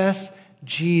confess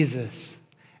Jesus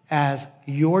as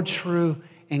your true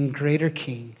and greater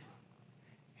King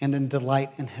and then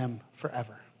delight in him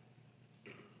forever.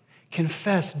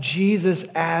 Confess Jesus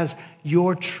as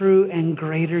your true and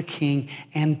greater King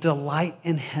and delight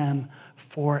in him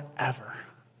forever.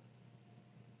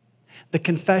 The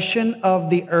confession of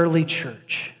the early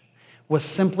church was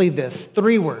simply this,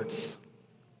 3 words.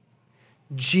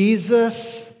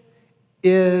 Jesus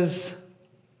is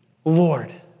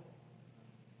Lord.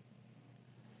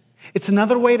 It's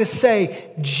another way to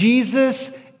say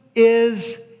Jesus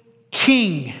is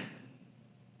King.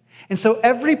 And so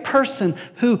every person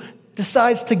who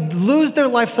decides to lose their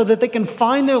life so that they can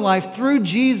find their life through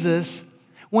Jesus,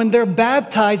 when they're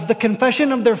baptized, the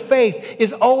confession of their faith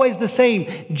is always the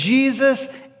same. Jesus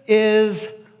is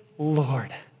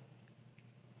Lord.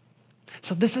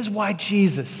 So this is why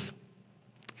Jesus,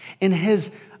 in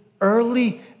his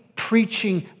early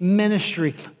preaching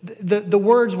ministry, the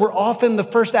words were often the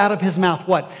first out of his mouth.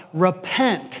 What?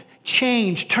 Repent,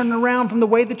 change, turn around from the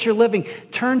way that you're living.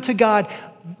 Turn to God.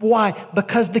 Why?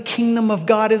 Because the kingdom of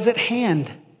God is at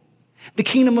hand. The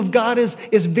kingdom of God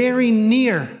is very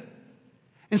near.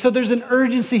 And so there's an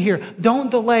urgency here. Don't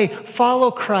delay.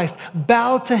 Follow Christ.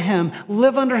 Bow to him.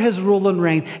 Live under his rule and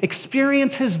reign.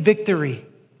 Experience his victory.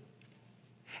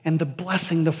 And the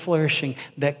blessing, the flourishing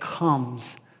that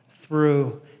comes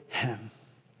through him.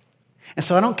 And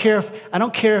so I don't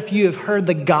care if you have heard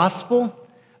the gospel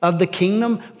of the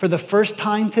kingdom for the first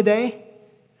time today,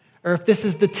 or if this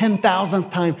is the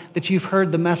 10,000th time that you've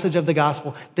heard the message of the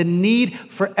gospel. The need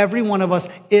for every one of us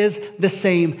is the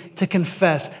same, to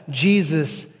confess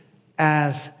Jesus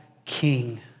as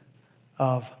King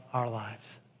of our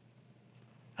lives.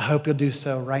 I hope you'll do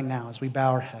so right now as we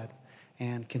bow our head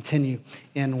and continue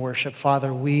in worship.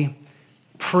 Father, we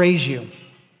praise you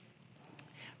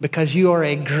because you are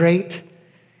a great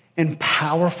and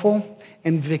powerful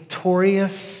and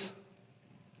victorious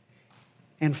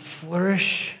and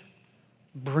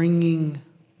flourish-bringing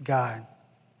God.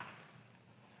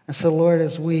 And so, Lord,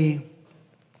 as we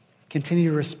continue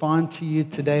to respond to you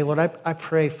today, Lord, I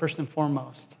pray first and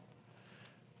foremost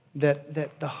that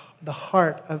the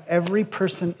heart of every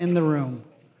person in the room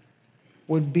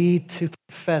would be to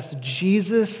confess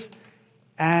Jesus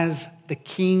as the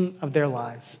King of their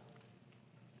lives.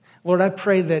 Lord, I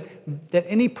pray that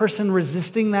any person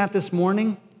resisting that this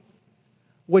morning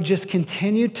would just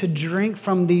continue to drink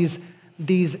from these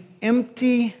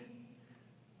empty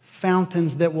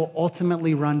fountains that will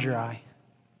ultimately run dry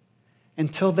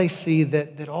until they see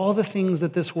that all the things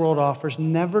that this world offers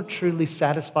never truly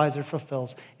satisfies or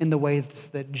fulfills in the ways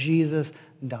that Jesus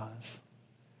does.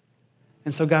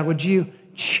 And so, God, would you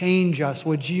change us?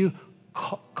 Would you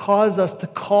cause us to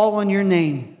call on your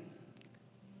name?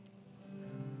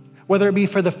 Whether it be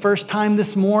for the first time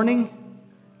this morning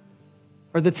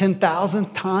or the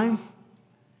 10,000th time,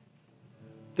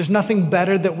 there's nothing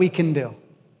better that we can do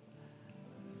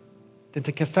than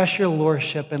to confess your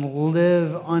lordship and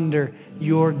live under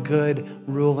your good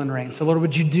rule and reign. So, Lord,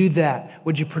 would you do that?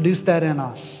 Would you produce that in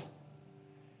us?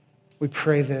 We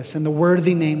pray this in the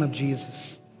worthy name of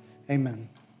Jesus. Amen.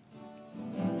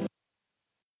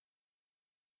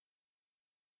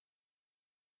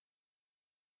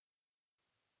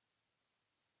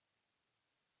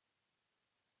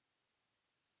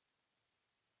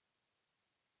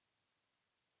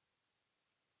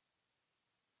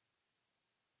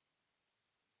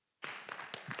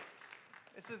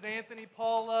 This is Anthony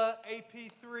Paula,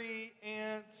 AP3,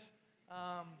 and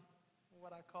what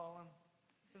I call him.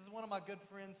 This is one of my good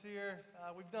friends here.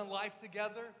 We've done life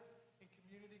together in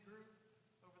community group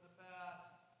over the past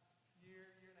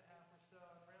year and a half or so.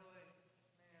 And really,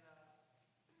 man,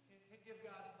 can't give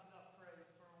God enough praise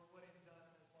for what he's done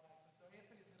in his life. And so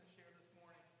Anthony's going to share this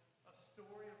morning a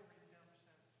story of redemption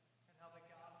and how the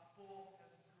gospel has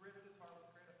gripped his heart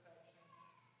with great affection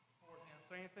for him.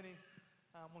 So Anthony,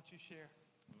 won't you share?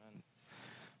 Amen.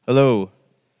 Hello.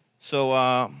 So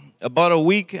about a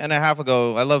week and a half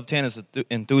ago, I love Tanner's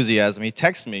enthusiasm. He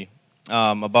texted me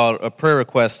about a prayer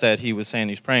request that he was saying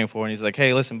he's praying for. And he's like,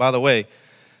 hey, listen, by the way,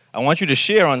 I want you to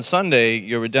share on Sunday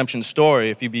your redemption story.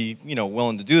 If you'd be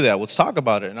willing to do that, let's talk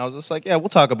about it. And I was just like, yeah, we'll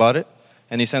talk about it.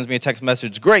 And he sends me a text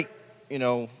message, great,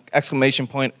 exclamation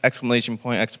point, exclamation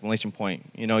point, exclamation point.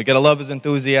 You got to love his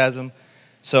enthusiasm.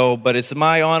 So, but it's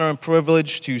my honor and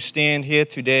privilege to stand here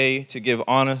today to give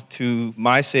honor to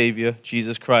my Savior,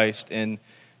 Jesus Christ. And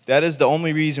that is the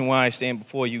only reason why I stand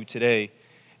before you today.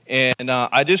 And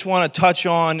I just want to touch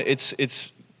on, it's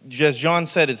as John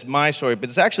said, it's my story, but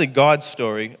it's actually God's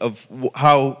story of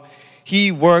how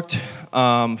he worked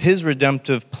his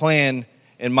redemptive plan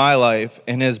in my life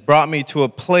and has brought me to a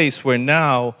place where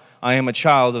now I am a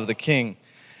child of the King.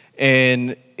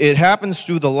 And it happens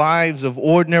through the lives of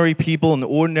ordinary people and the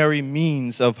ordinary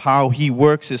means of how he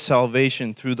works his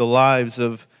salvation through the lives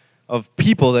of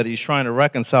people that he's trying to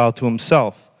reconcile to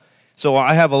himself. So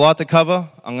I have a lot to cover.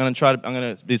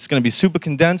 It's going to be super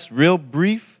condensed, real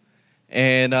brief,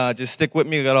 And just stick with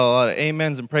me. I got a lot of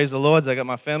amens and praise the Lord. I got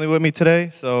my family with me today,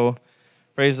 so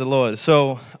praise the Lord.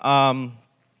 So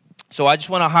so I just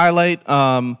want to highlight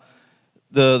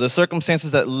the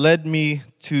circumstances that led me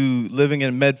to living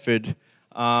in Medford.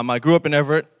 I grew up in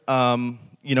Everett,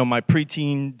 my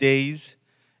preteen days,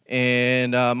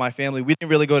 and my family, we didn't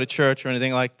really go to church or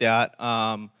anything like that.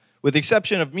 With the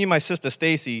exception of me and my sister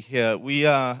Stacy here,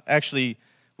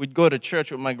 we'd go to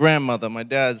church with my grandmother, my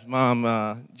dad's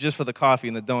mom, just for the coffee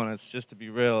and the donuts, just to be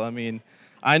real. I mean,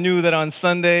 I knew that on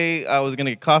Sunday I was going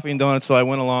to get coffee and donuts, so I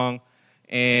went along.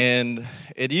 And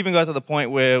it even got to the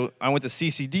point where I went to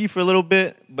CCD for a little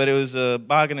bit, but it was a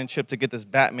bargaining chip to get this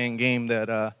Batman game that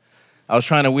I was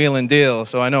trying to wheel and deal.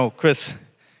 So I know Chris,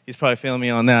 he's probably feeling me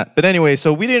on that. But anyway,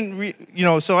 so we didn't,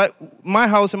 my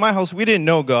house, we didn't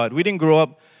know God. We didn't grow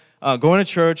up going to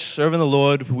church, serving the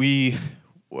Lord. We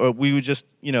would just,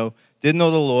 didn't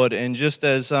know the Lord. And just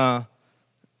as,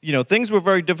 things were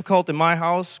very difficult in my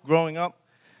house growing up.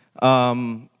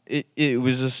 It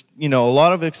was just, a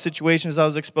lot of situations I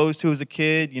was exposed to as a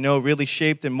kid, really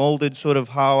shaped and molded sort of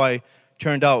how I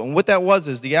turned out. And what that was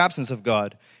is the absence of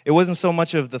God. It wasn't so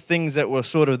much of the things that were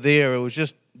sort of there. It was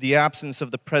just the absence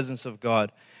of the presence of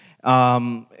God.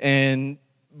 And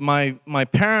my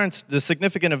parents, the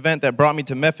significant event that brought me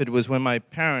to Medford was when my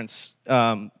parents,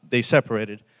 they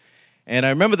separated. And I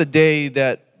remember the day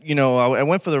that, I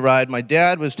went for the ride. My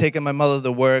dad was taking my mother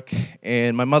to work,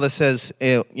 and my mother says,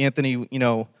 "Hey, Anthony,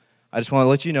 I just want to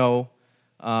let you know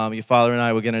your father and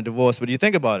I were getting a divorce. What do you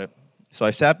think about it?" So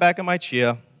I sat back in my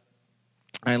chair,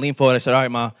 and I leaned forward. I said, "All right,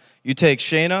 Ma, you take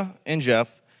Shayna and Jeff,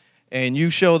 and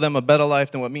you show them a better life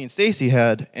than what me and Stacy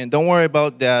had, and don't worry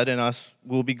about Dad and us.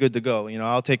 We'll be good to go.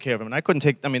 I'll take care of him."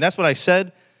 And that's what I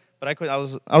said, but I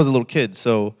was a little kid,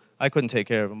 so I couldn't take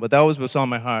care of him. But that was what's on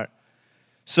my heart.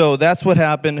 So that's what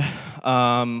happened.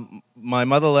 My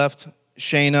mother left.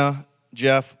 Shayna,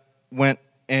 Jeff went,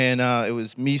 and it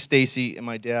was me, Stacy, and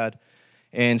my dad.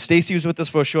 And Stacy was with us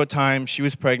for a short time. She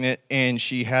was pregnant, and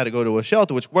she had to go to a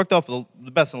shelter, which worked out for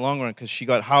the best in the long run because she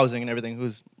got housing and everything.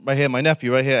 Who's right here, my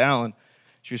nephew, right here, Alan.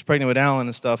 She was pregnant with Alan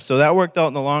and stuff. So that worked out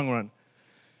in the long run.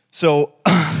 So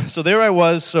so there I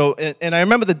was. So and I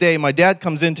remember the day my dad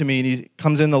comes in to me, and he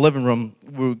comes in the living room.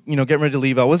 We're getting ready to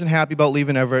leave. I wasn't happy about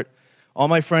leaving Everett. All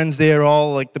my friends there,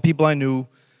 all like the people I knew.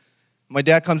 My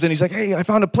dad comes in, he's like, "Hey, I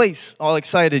found a place," all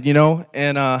excited,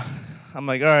 and I'm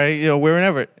like, "All right, we're in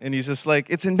Everett," and he's just like,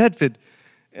 "It's in Medford,"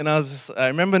 and I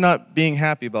remember not being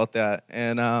happy about that,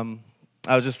 and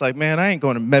I was just like, "Man, I ain't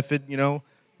going to Medford,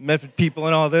 Medford people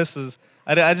and all this is,"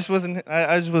 I just wasn't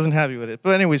happy with it.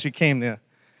 But anyways, we came there,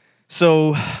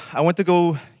 so I went to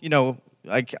go,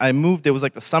 I moved. It was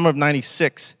like the summer of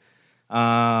 '96,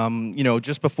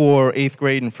 just before 8th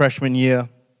grade and freshman year.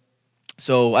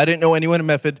 So I didn't know anyone in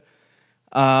Medford.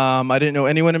 I didn't know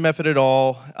anyone in Medford at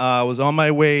all. I was on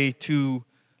my way to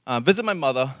visit my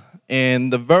mother,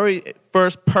 and the very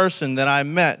first person that I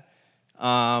met,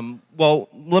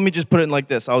 let me just put it like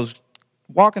this. I was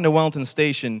walking to Wellington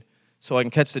Station so I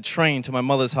can catch the train to my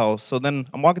mother's house. So then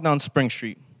I'm walking down Spring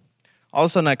Street. All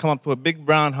of a sudden, I come up to a big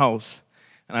brown house,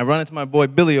 and I run into my boy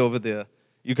Billy over there.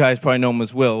 You guys probably know him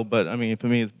as Will, but, for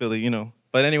me, it's Billy,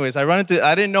 But anyways, I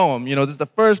didn't know him. This is the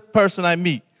first person I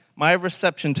meet, my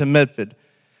reception to Medford.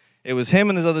 It was him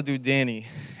and this other dude, Danny.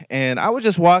 And I was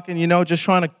just walking, just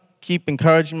trying to keep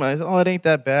encouraging myself. "Oh, it ain't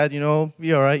that bad, be all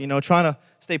right," trying to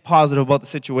stay positive about the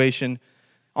situation.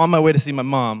 On my way to see my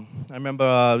mom. I remember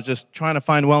I was just trying to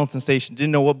find Wellington Station,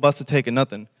 didn't know what bus to take or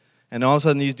nothing. And all of a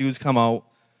sudden, these dudes come out.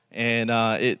 And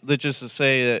let's just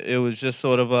say that it was just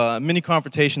sort of a mini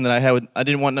confrontation that I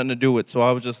didn't want nothing to do with. So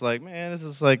I was just like, man, this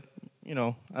is like,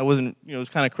 I wasn't, it was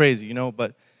kind of crazy,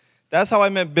 But that's how I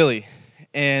met Billy.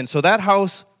 And so that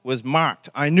house was marked.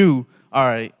 I knew, all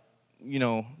right,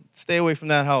 stay away from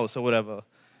that house or whatever.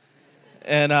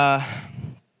 And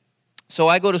so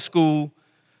I go to school,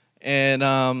 and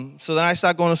so then I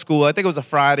start going to school. I think it was a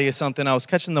Friday or something. I was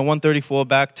catching the 134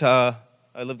 back to,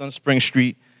 I lived on Spring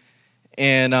Street.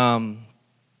 And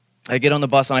I get on the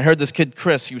bus, and I heard this kid,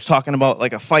 Chris. He was talking about,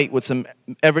 like, a fight with some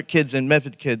Everett kids and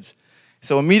Medford kids.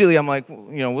 So immediately I'm like,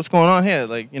 what's going on here?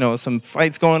 Like, some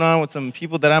fights going on with some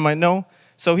people that I might know.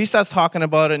 So he starts talking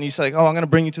about it, and he's like, "Oh, I'm going to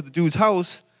bring you to the dude's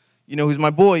house, who's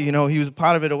my boy, he was a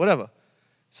part of it or whatever."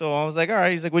 So I was like, "All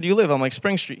right." He's like, "Where do you live?" I'm like,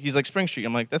 "Spring Street." He's like, "Spring Street."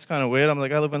 I'm like, "That's kind of weird." I'm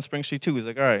like, "I live on Spring Street too." He's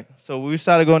like, "All right." So we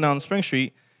started going down Spring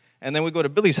Street, and then we go to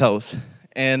Billy's house.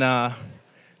 And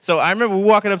so I remember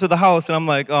walking up to the house, and I'm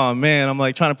like, "Oh, man." I'm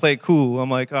like trying to play it cool.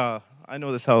 I'm like, "I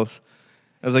know this house."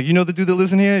 I was like, "You know the dude that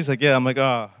lives in here?" He's like, "Yeah." I'm like,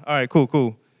 "All right,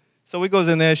 cool." So he goes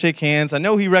in there, shake hands. I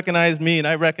know he recognized me, and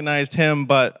I recognized him,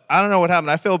 but I don't know what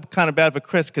happened. I feel kind of bad for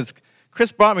Chris because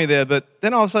Chris brought me there, but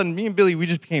then all of a sudden, me and Billy, we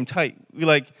just became tight.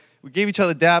 We gave each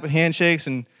other dap and handshakes,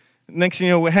 and next thing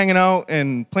you know, we're hanging out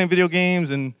and playing video games,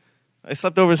 and I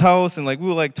slept over his house, and we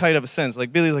were tight ever since.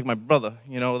 Billy's like my brother,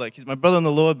 he's my brother in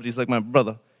the Lord, but he's like my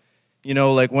brother.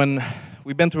 When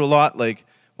we've been through a lot,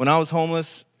 when I was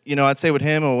homeless, I'd stay with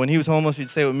him, or when he was homeless, he'd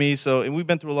stay with me. And we've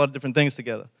been through a lot of different things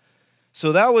together.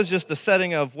 So that was just the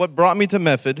setting of what brought me to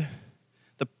Medford.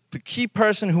 The key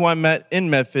person who I met in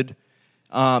Medford,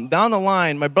 down the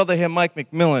line, my brother here, Mike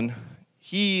McMillan,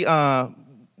 he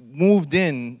moved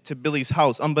in to Billy's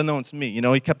house, unbeknownst to me.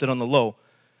 He kept it on the low.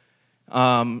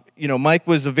 Mike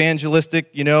was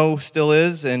evangelistic, still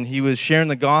is, and he was sharing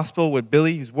the gospel with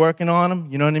Billy. He's working on him,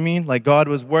 you know what I mean? God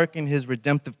was working his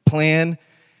redemptive plan.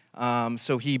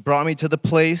 So he brought me to the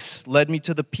place, led me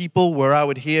to the people where I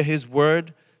would hear his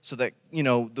word, so that,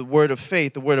 the word of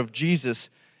faith, the word of Jesus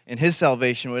and his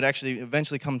salvation would actually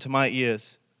eventually come to my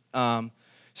ears.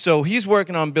 So he's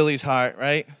working on Billy's heart,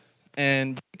 right?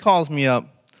 And he calls me up.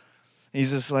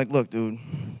 He's just like, look, dude.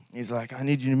 He's like, I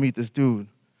need you to meet this dude.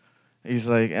 He's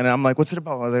like, and I'm like, what's it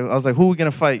about? I was like, who are we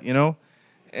going to fight,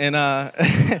 And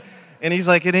and he's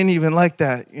like, it ain't even like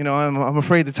that. I'm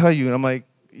afraid to tell you. And I'm like,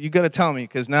 you got to tell me,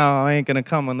 because now I ain't going to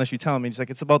come unless you tell me. He's like,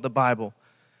 it's about the Bible.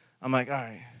 I'm like, all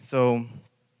right. So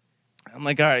I'm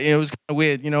like, all right. It was kind of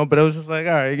weird, but I was just like,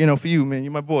 all right, for you, man,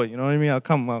 you're my boy. You know what I mean? I'll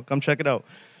come check it out.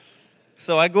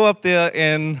 So I go up there,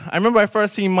 and I remember I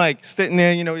first seen Mike sitting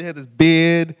there. He had this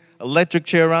beard, electric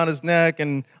chair around his neck,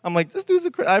 and I'm like, this dude's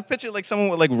I pictured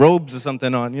someone with robes or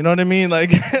something on, you know what I mean? I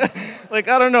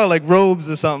don't know, robes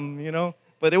or something,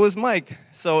 But it was Mike.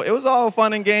 So it was all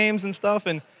fun and games and stuff,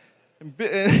 and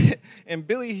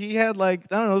Billy, he had I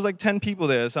don't know, it was 10 people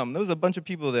there or something. There was a bunch of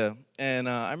people there. And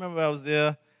I remember I was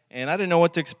there, and I didn't know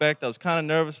what to expect. I was kind of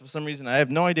nervous for some reason. I have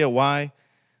no idea why.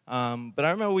 But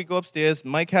I remember we go upstairs.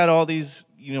 Mike had all these,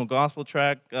 gospel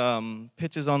track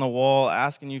pictures on the wall,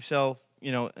 asking you shall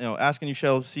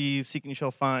see, seeking you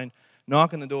shall find,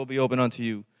 knock and the door will be open unto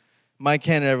you. Mike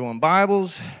handed everyone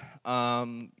Bibles.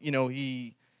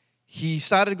 He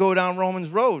started to go down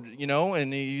Romans Road,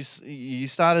 and he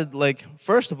started,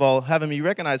 first of all, having me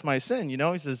recognize my sin,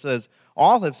 He says,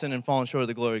 all have sinned and fallen short of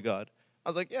the glory of God. I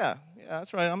was like, yeah,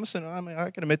 that's right, I'm a sinner, I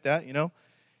can admit that,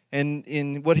 And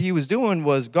in what he was doing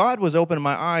was God was opening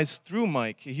my eyes through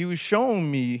Mike. He was showing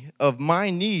me of my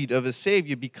need of a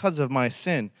Savior because of my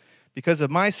sin. Because of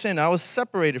my sin, I was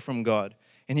separated from God.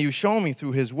 And he was showing me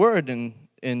through his word,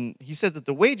 and he said that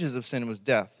the wages of sin was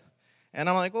death. And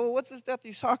I'm like, well, what's this death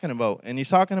he's talking about? And he's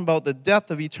talking about the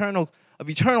death of eternal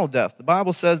death. The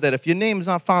Bible says that if your name is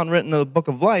not found written in the book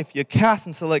of life, you're cast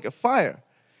into the lake of fire.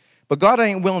 But God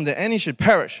ain't willing that any should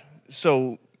perish.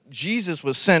 So Jesus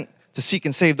was sent to seek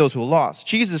and save those who are lost.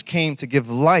 Jesus came to give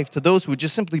life to those who would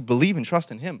just simply believe and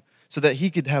trust in him, so that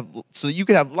you could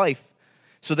have life,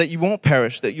 so that you won't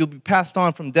perish, that you'll be passed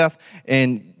on from death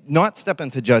and not step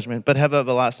into judgment, but have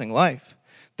everlasting life.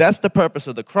 That's the purpose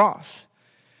of the cross.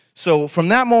 So from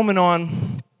that moment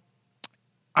on,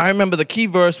 I remember the key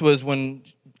verse was when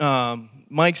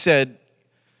Mike said,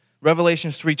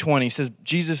 Revelation 3:20 says,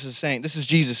 Jesus is saying, this is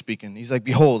Jesus speaking. He's like,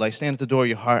 behold, I stand at the door of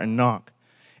your heart and knock.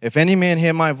 If any man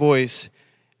hear my voice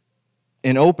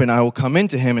and open, I will come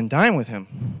into him and dine with him.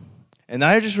 And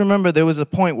I just remember there was a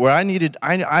point where I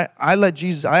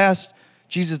asked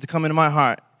Jesus to come into my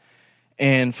heart.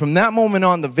 And from that moment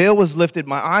on, the veil was lifted.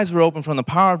 My eyes were open from the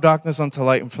power of darkness unto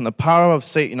light and from the power of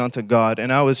Satan unto God.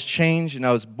 And I was changed, and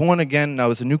I was born again, and I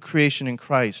was a new creation in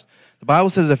Christ. The Bible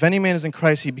says if any man is in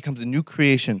Christ, he becomes a new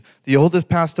creation. The old has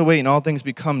passed away, and all things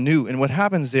become new. And what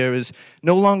happens there is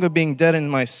no longer being dead in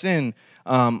my sin,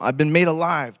 I've been made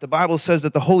alive. The Bible says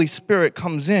that the Holy Spirit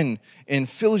comes in and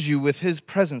fills you with his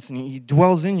presence, and he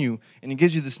dwells in you, and he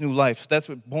gives you this new life. So that's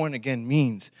what born again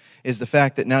means, is the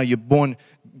fact that now you're born.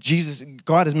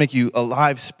 God has made you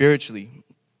alive spiritually.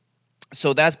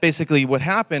 So that's basically what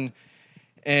happened.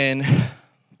 And,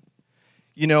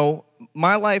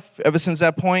 my life ever since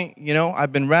that point,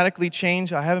 I've been radically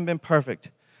changed. I haven't been perfect.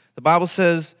 The Bible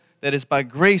says that it's by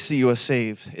grace that you are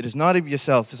saved. It is not of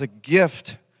yourselves. It's a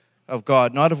gift of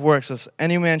God, not of works, as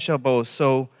any man shall boast.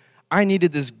 So I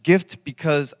needed this gift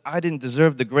because I didn't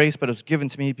deserve the grace, but it was given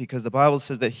to me because the Bible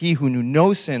says that he who knew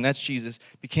no sin, that's Jesus,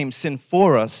 became sin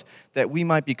for us, that we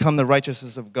might become the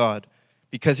righteousness of God,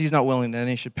 because he's not willing that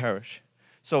any should perish.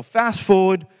 So fast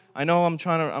forward, I know I'm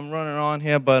running on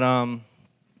here, but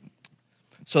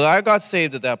so I got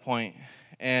saved at that point,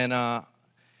 and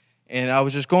I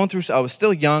was just going through. I was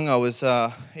still young. I was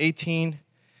 18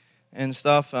 and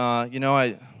stuff.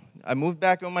 I moved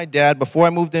back with my dad. Before I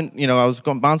moved in, I was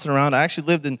bouncing around. I actually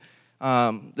lived in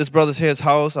this brother's here's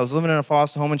house. I was living in a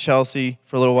foster home in Chelsea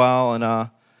for a little while, and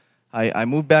I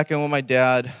moved back in with my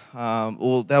dad.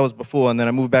 Well, that was before, and then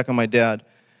I moved back with my dad.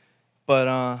 But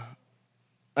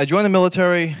I joined the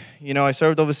military. You know, I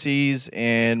served overseas,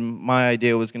 and my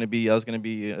idea was going to be I was going to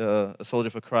be a soldier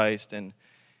for Christ, and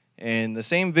the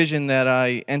same vision that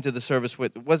I entered the service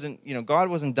with wasn't, you know, God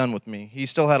wasn't done with me. He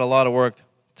still had a lot of work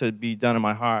to be done in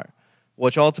my heart,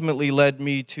 which ultimately led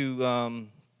me to,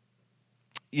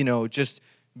 you know, just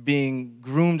being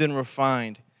groomed and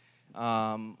refined.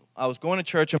 I was going to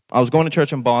church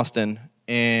in Boston,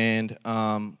 and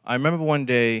I remember one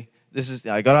day.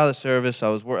 I got out of the service. I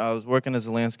was working as a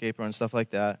landscaper and stuff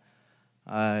like that.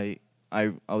 I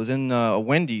was in a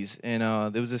Wendy's,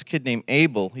 and there was this kid named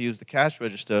Abel. He was the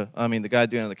the guy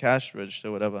doing the cash register,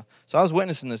 whatever. So I was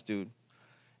witnessing this dude,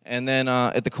 and then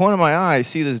at the corner of my eye, I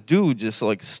see this dude just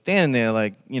like standing there,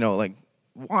 like, you know, like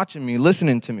watching me,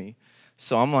 listening to me.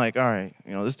 So I'm like, all right,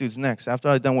 you know, this dude's next. After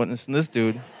I'm done witnessing this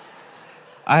dude,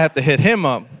 I have to hit him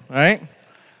up, right?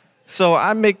 So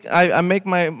I make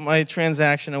my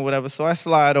transaction or whatever. So I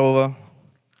slide over,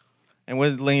 and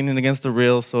we're leaning against the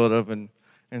rail, sort of, and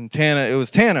it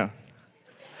was Tanner.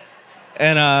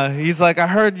 And he's like, I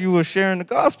heard you were sharing the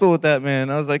gospel with that man.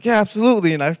 I was like, yeah,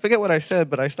 absolutely. And I forget what I said,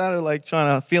 but I started like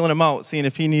trying to feeling him out, seeing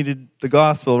if he needed the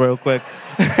gospel real quick.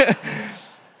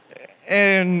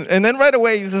 And then right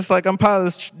away, he's just like, I'm part of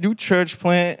this new church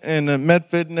plant and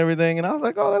Medford and everything. And I was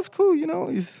like, oh, that's cool, you know.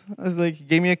 I was like, he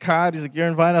gave me a card. He's like, you're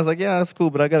invited. I was like, yeah, that's cool,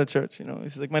 but I got a church, you know.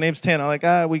 He's like, my name's Tanner. I'm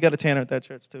like, we got a Tanner at that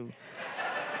church too.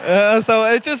 So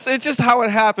it's just how it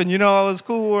happened, you know. I was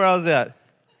cool where I was at.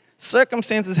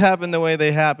 Circumstances happened the way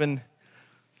they happened.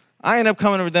 I ended up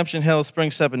coming to Redemption Hill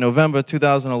Spring Step in November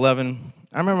 2011.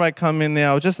 I remember I come in there.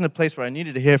 I was just in a place where I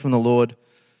needed to hear from the Lord.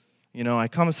 You know, I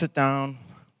come and sit down.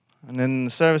 And then the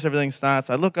service, everything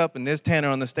starts. I look up, and there's Tanner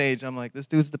on the stage. I'm like, this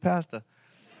dude's the pastor,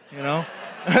 you know?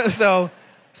 So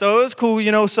it was cool,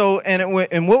 you know.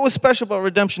 And what was special about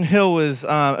Redemption Hill was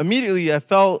immediately I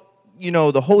felt, you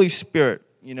know, the Holy Spirit,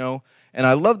 you know. And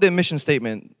I love their mission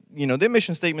statement. You know, their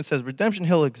mission statement says, Redemption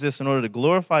Hill exists in order to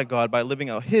glorify God by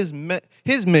living out His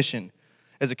mission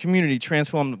as a community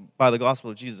transformed by the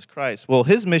gospel of Jesus Christ. Well,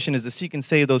 His mission is to seek and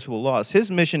save those who are lost. His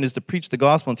mission is to preach the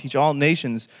gospel and teach all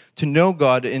nations to know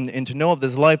God and to know of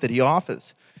this life that He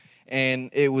offers. And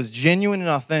it was genuine and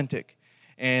authentic.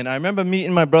 And I remember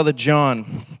meeting my brother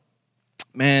John,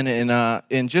 man,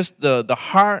 and just the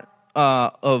heart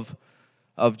of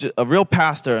a real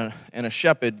pastor and a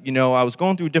shepherd. You know, I was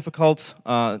going through difficult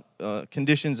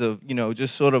conditions of, you know,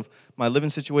 just sort of my living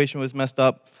situation was messed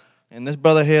up. And this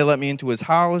brother here let me into his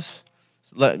house,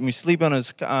 let me sleep on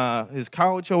his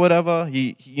couch or whatever.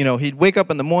 He'd wake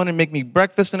up in the morning, make me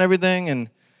breakfast and everything, and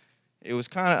it was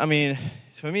kind of, I mean,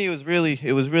 for me, it was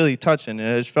really touching.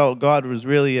 And I just felt God was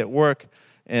really at work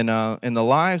in the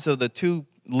lives of the two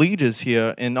leaders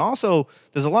here. And also,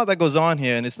 there's a lot that goes on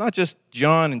here, and it's not just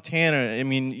John and Tanner. I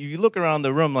mean, you look around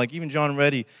the room, like even John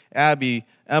Reddy, Abby,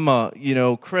 Emma, you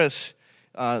know, Chris,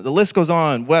 the list goes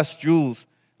on, Wes, Jules,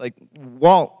 like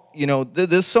Walt. You know,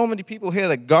 there's so many people here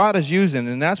that God is using,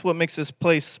 and that's what makes this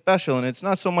place special. And it's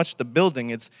not so much the building,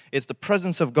 it's the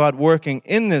presence of God working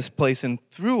in this place and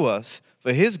through us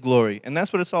for His glory. And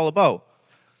that's what it's all about.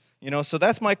 You know, so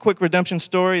that's my quick redemption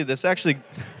story. It's actually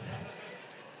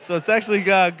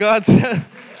God's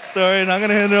story, and I'm going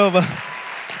to hand it over.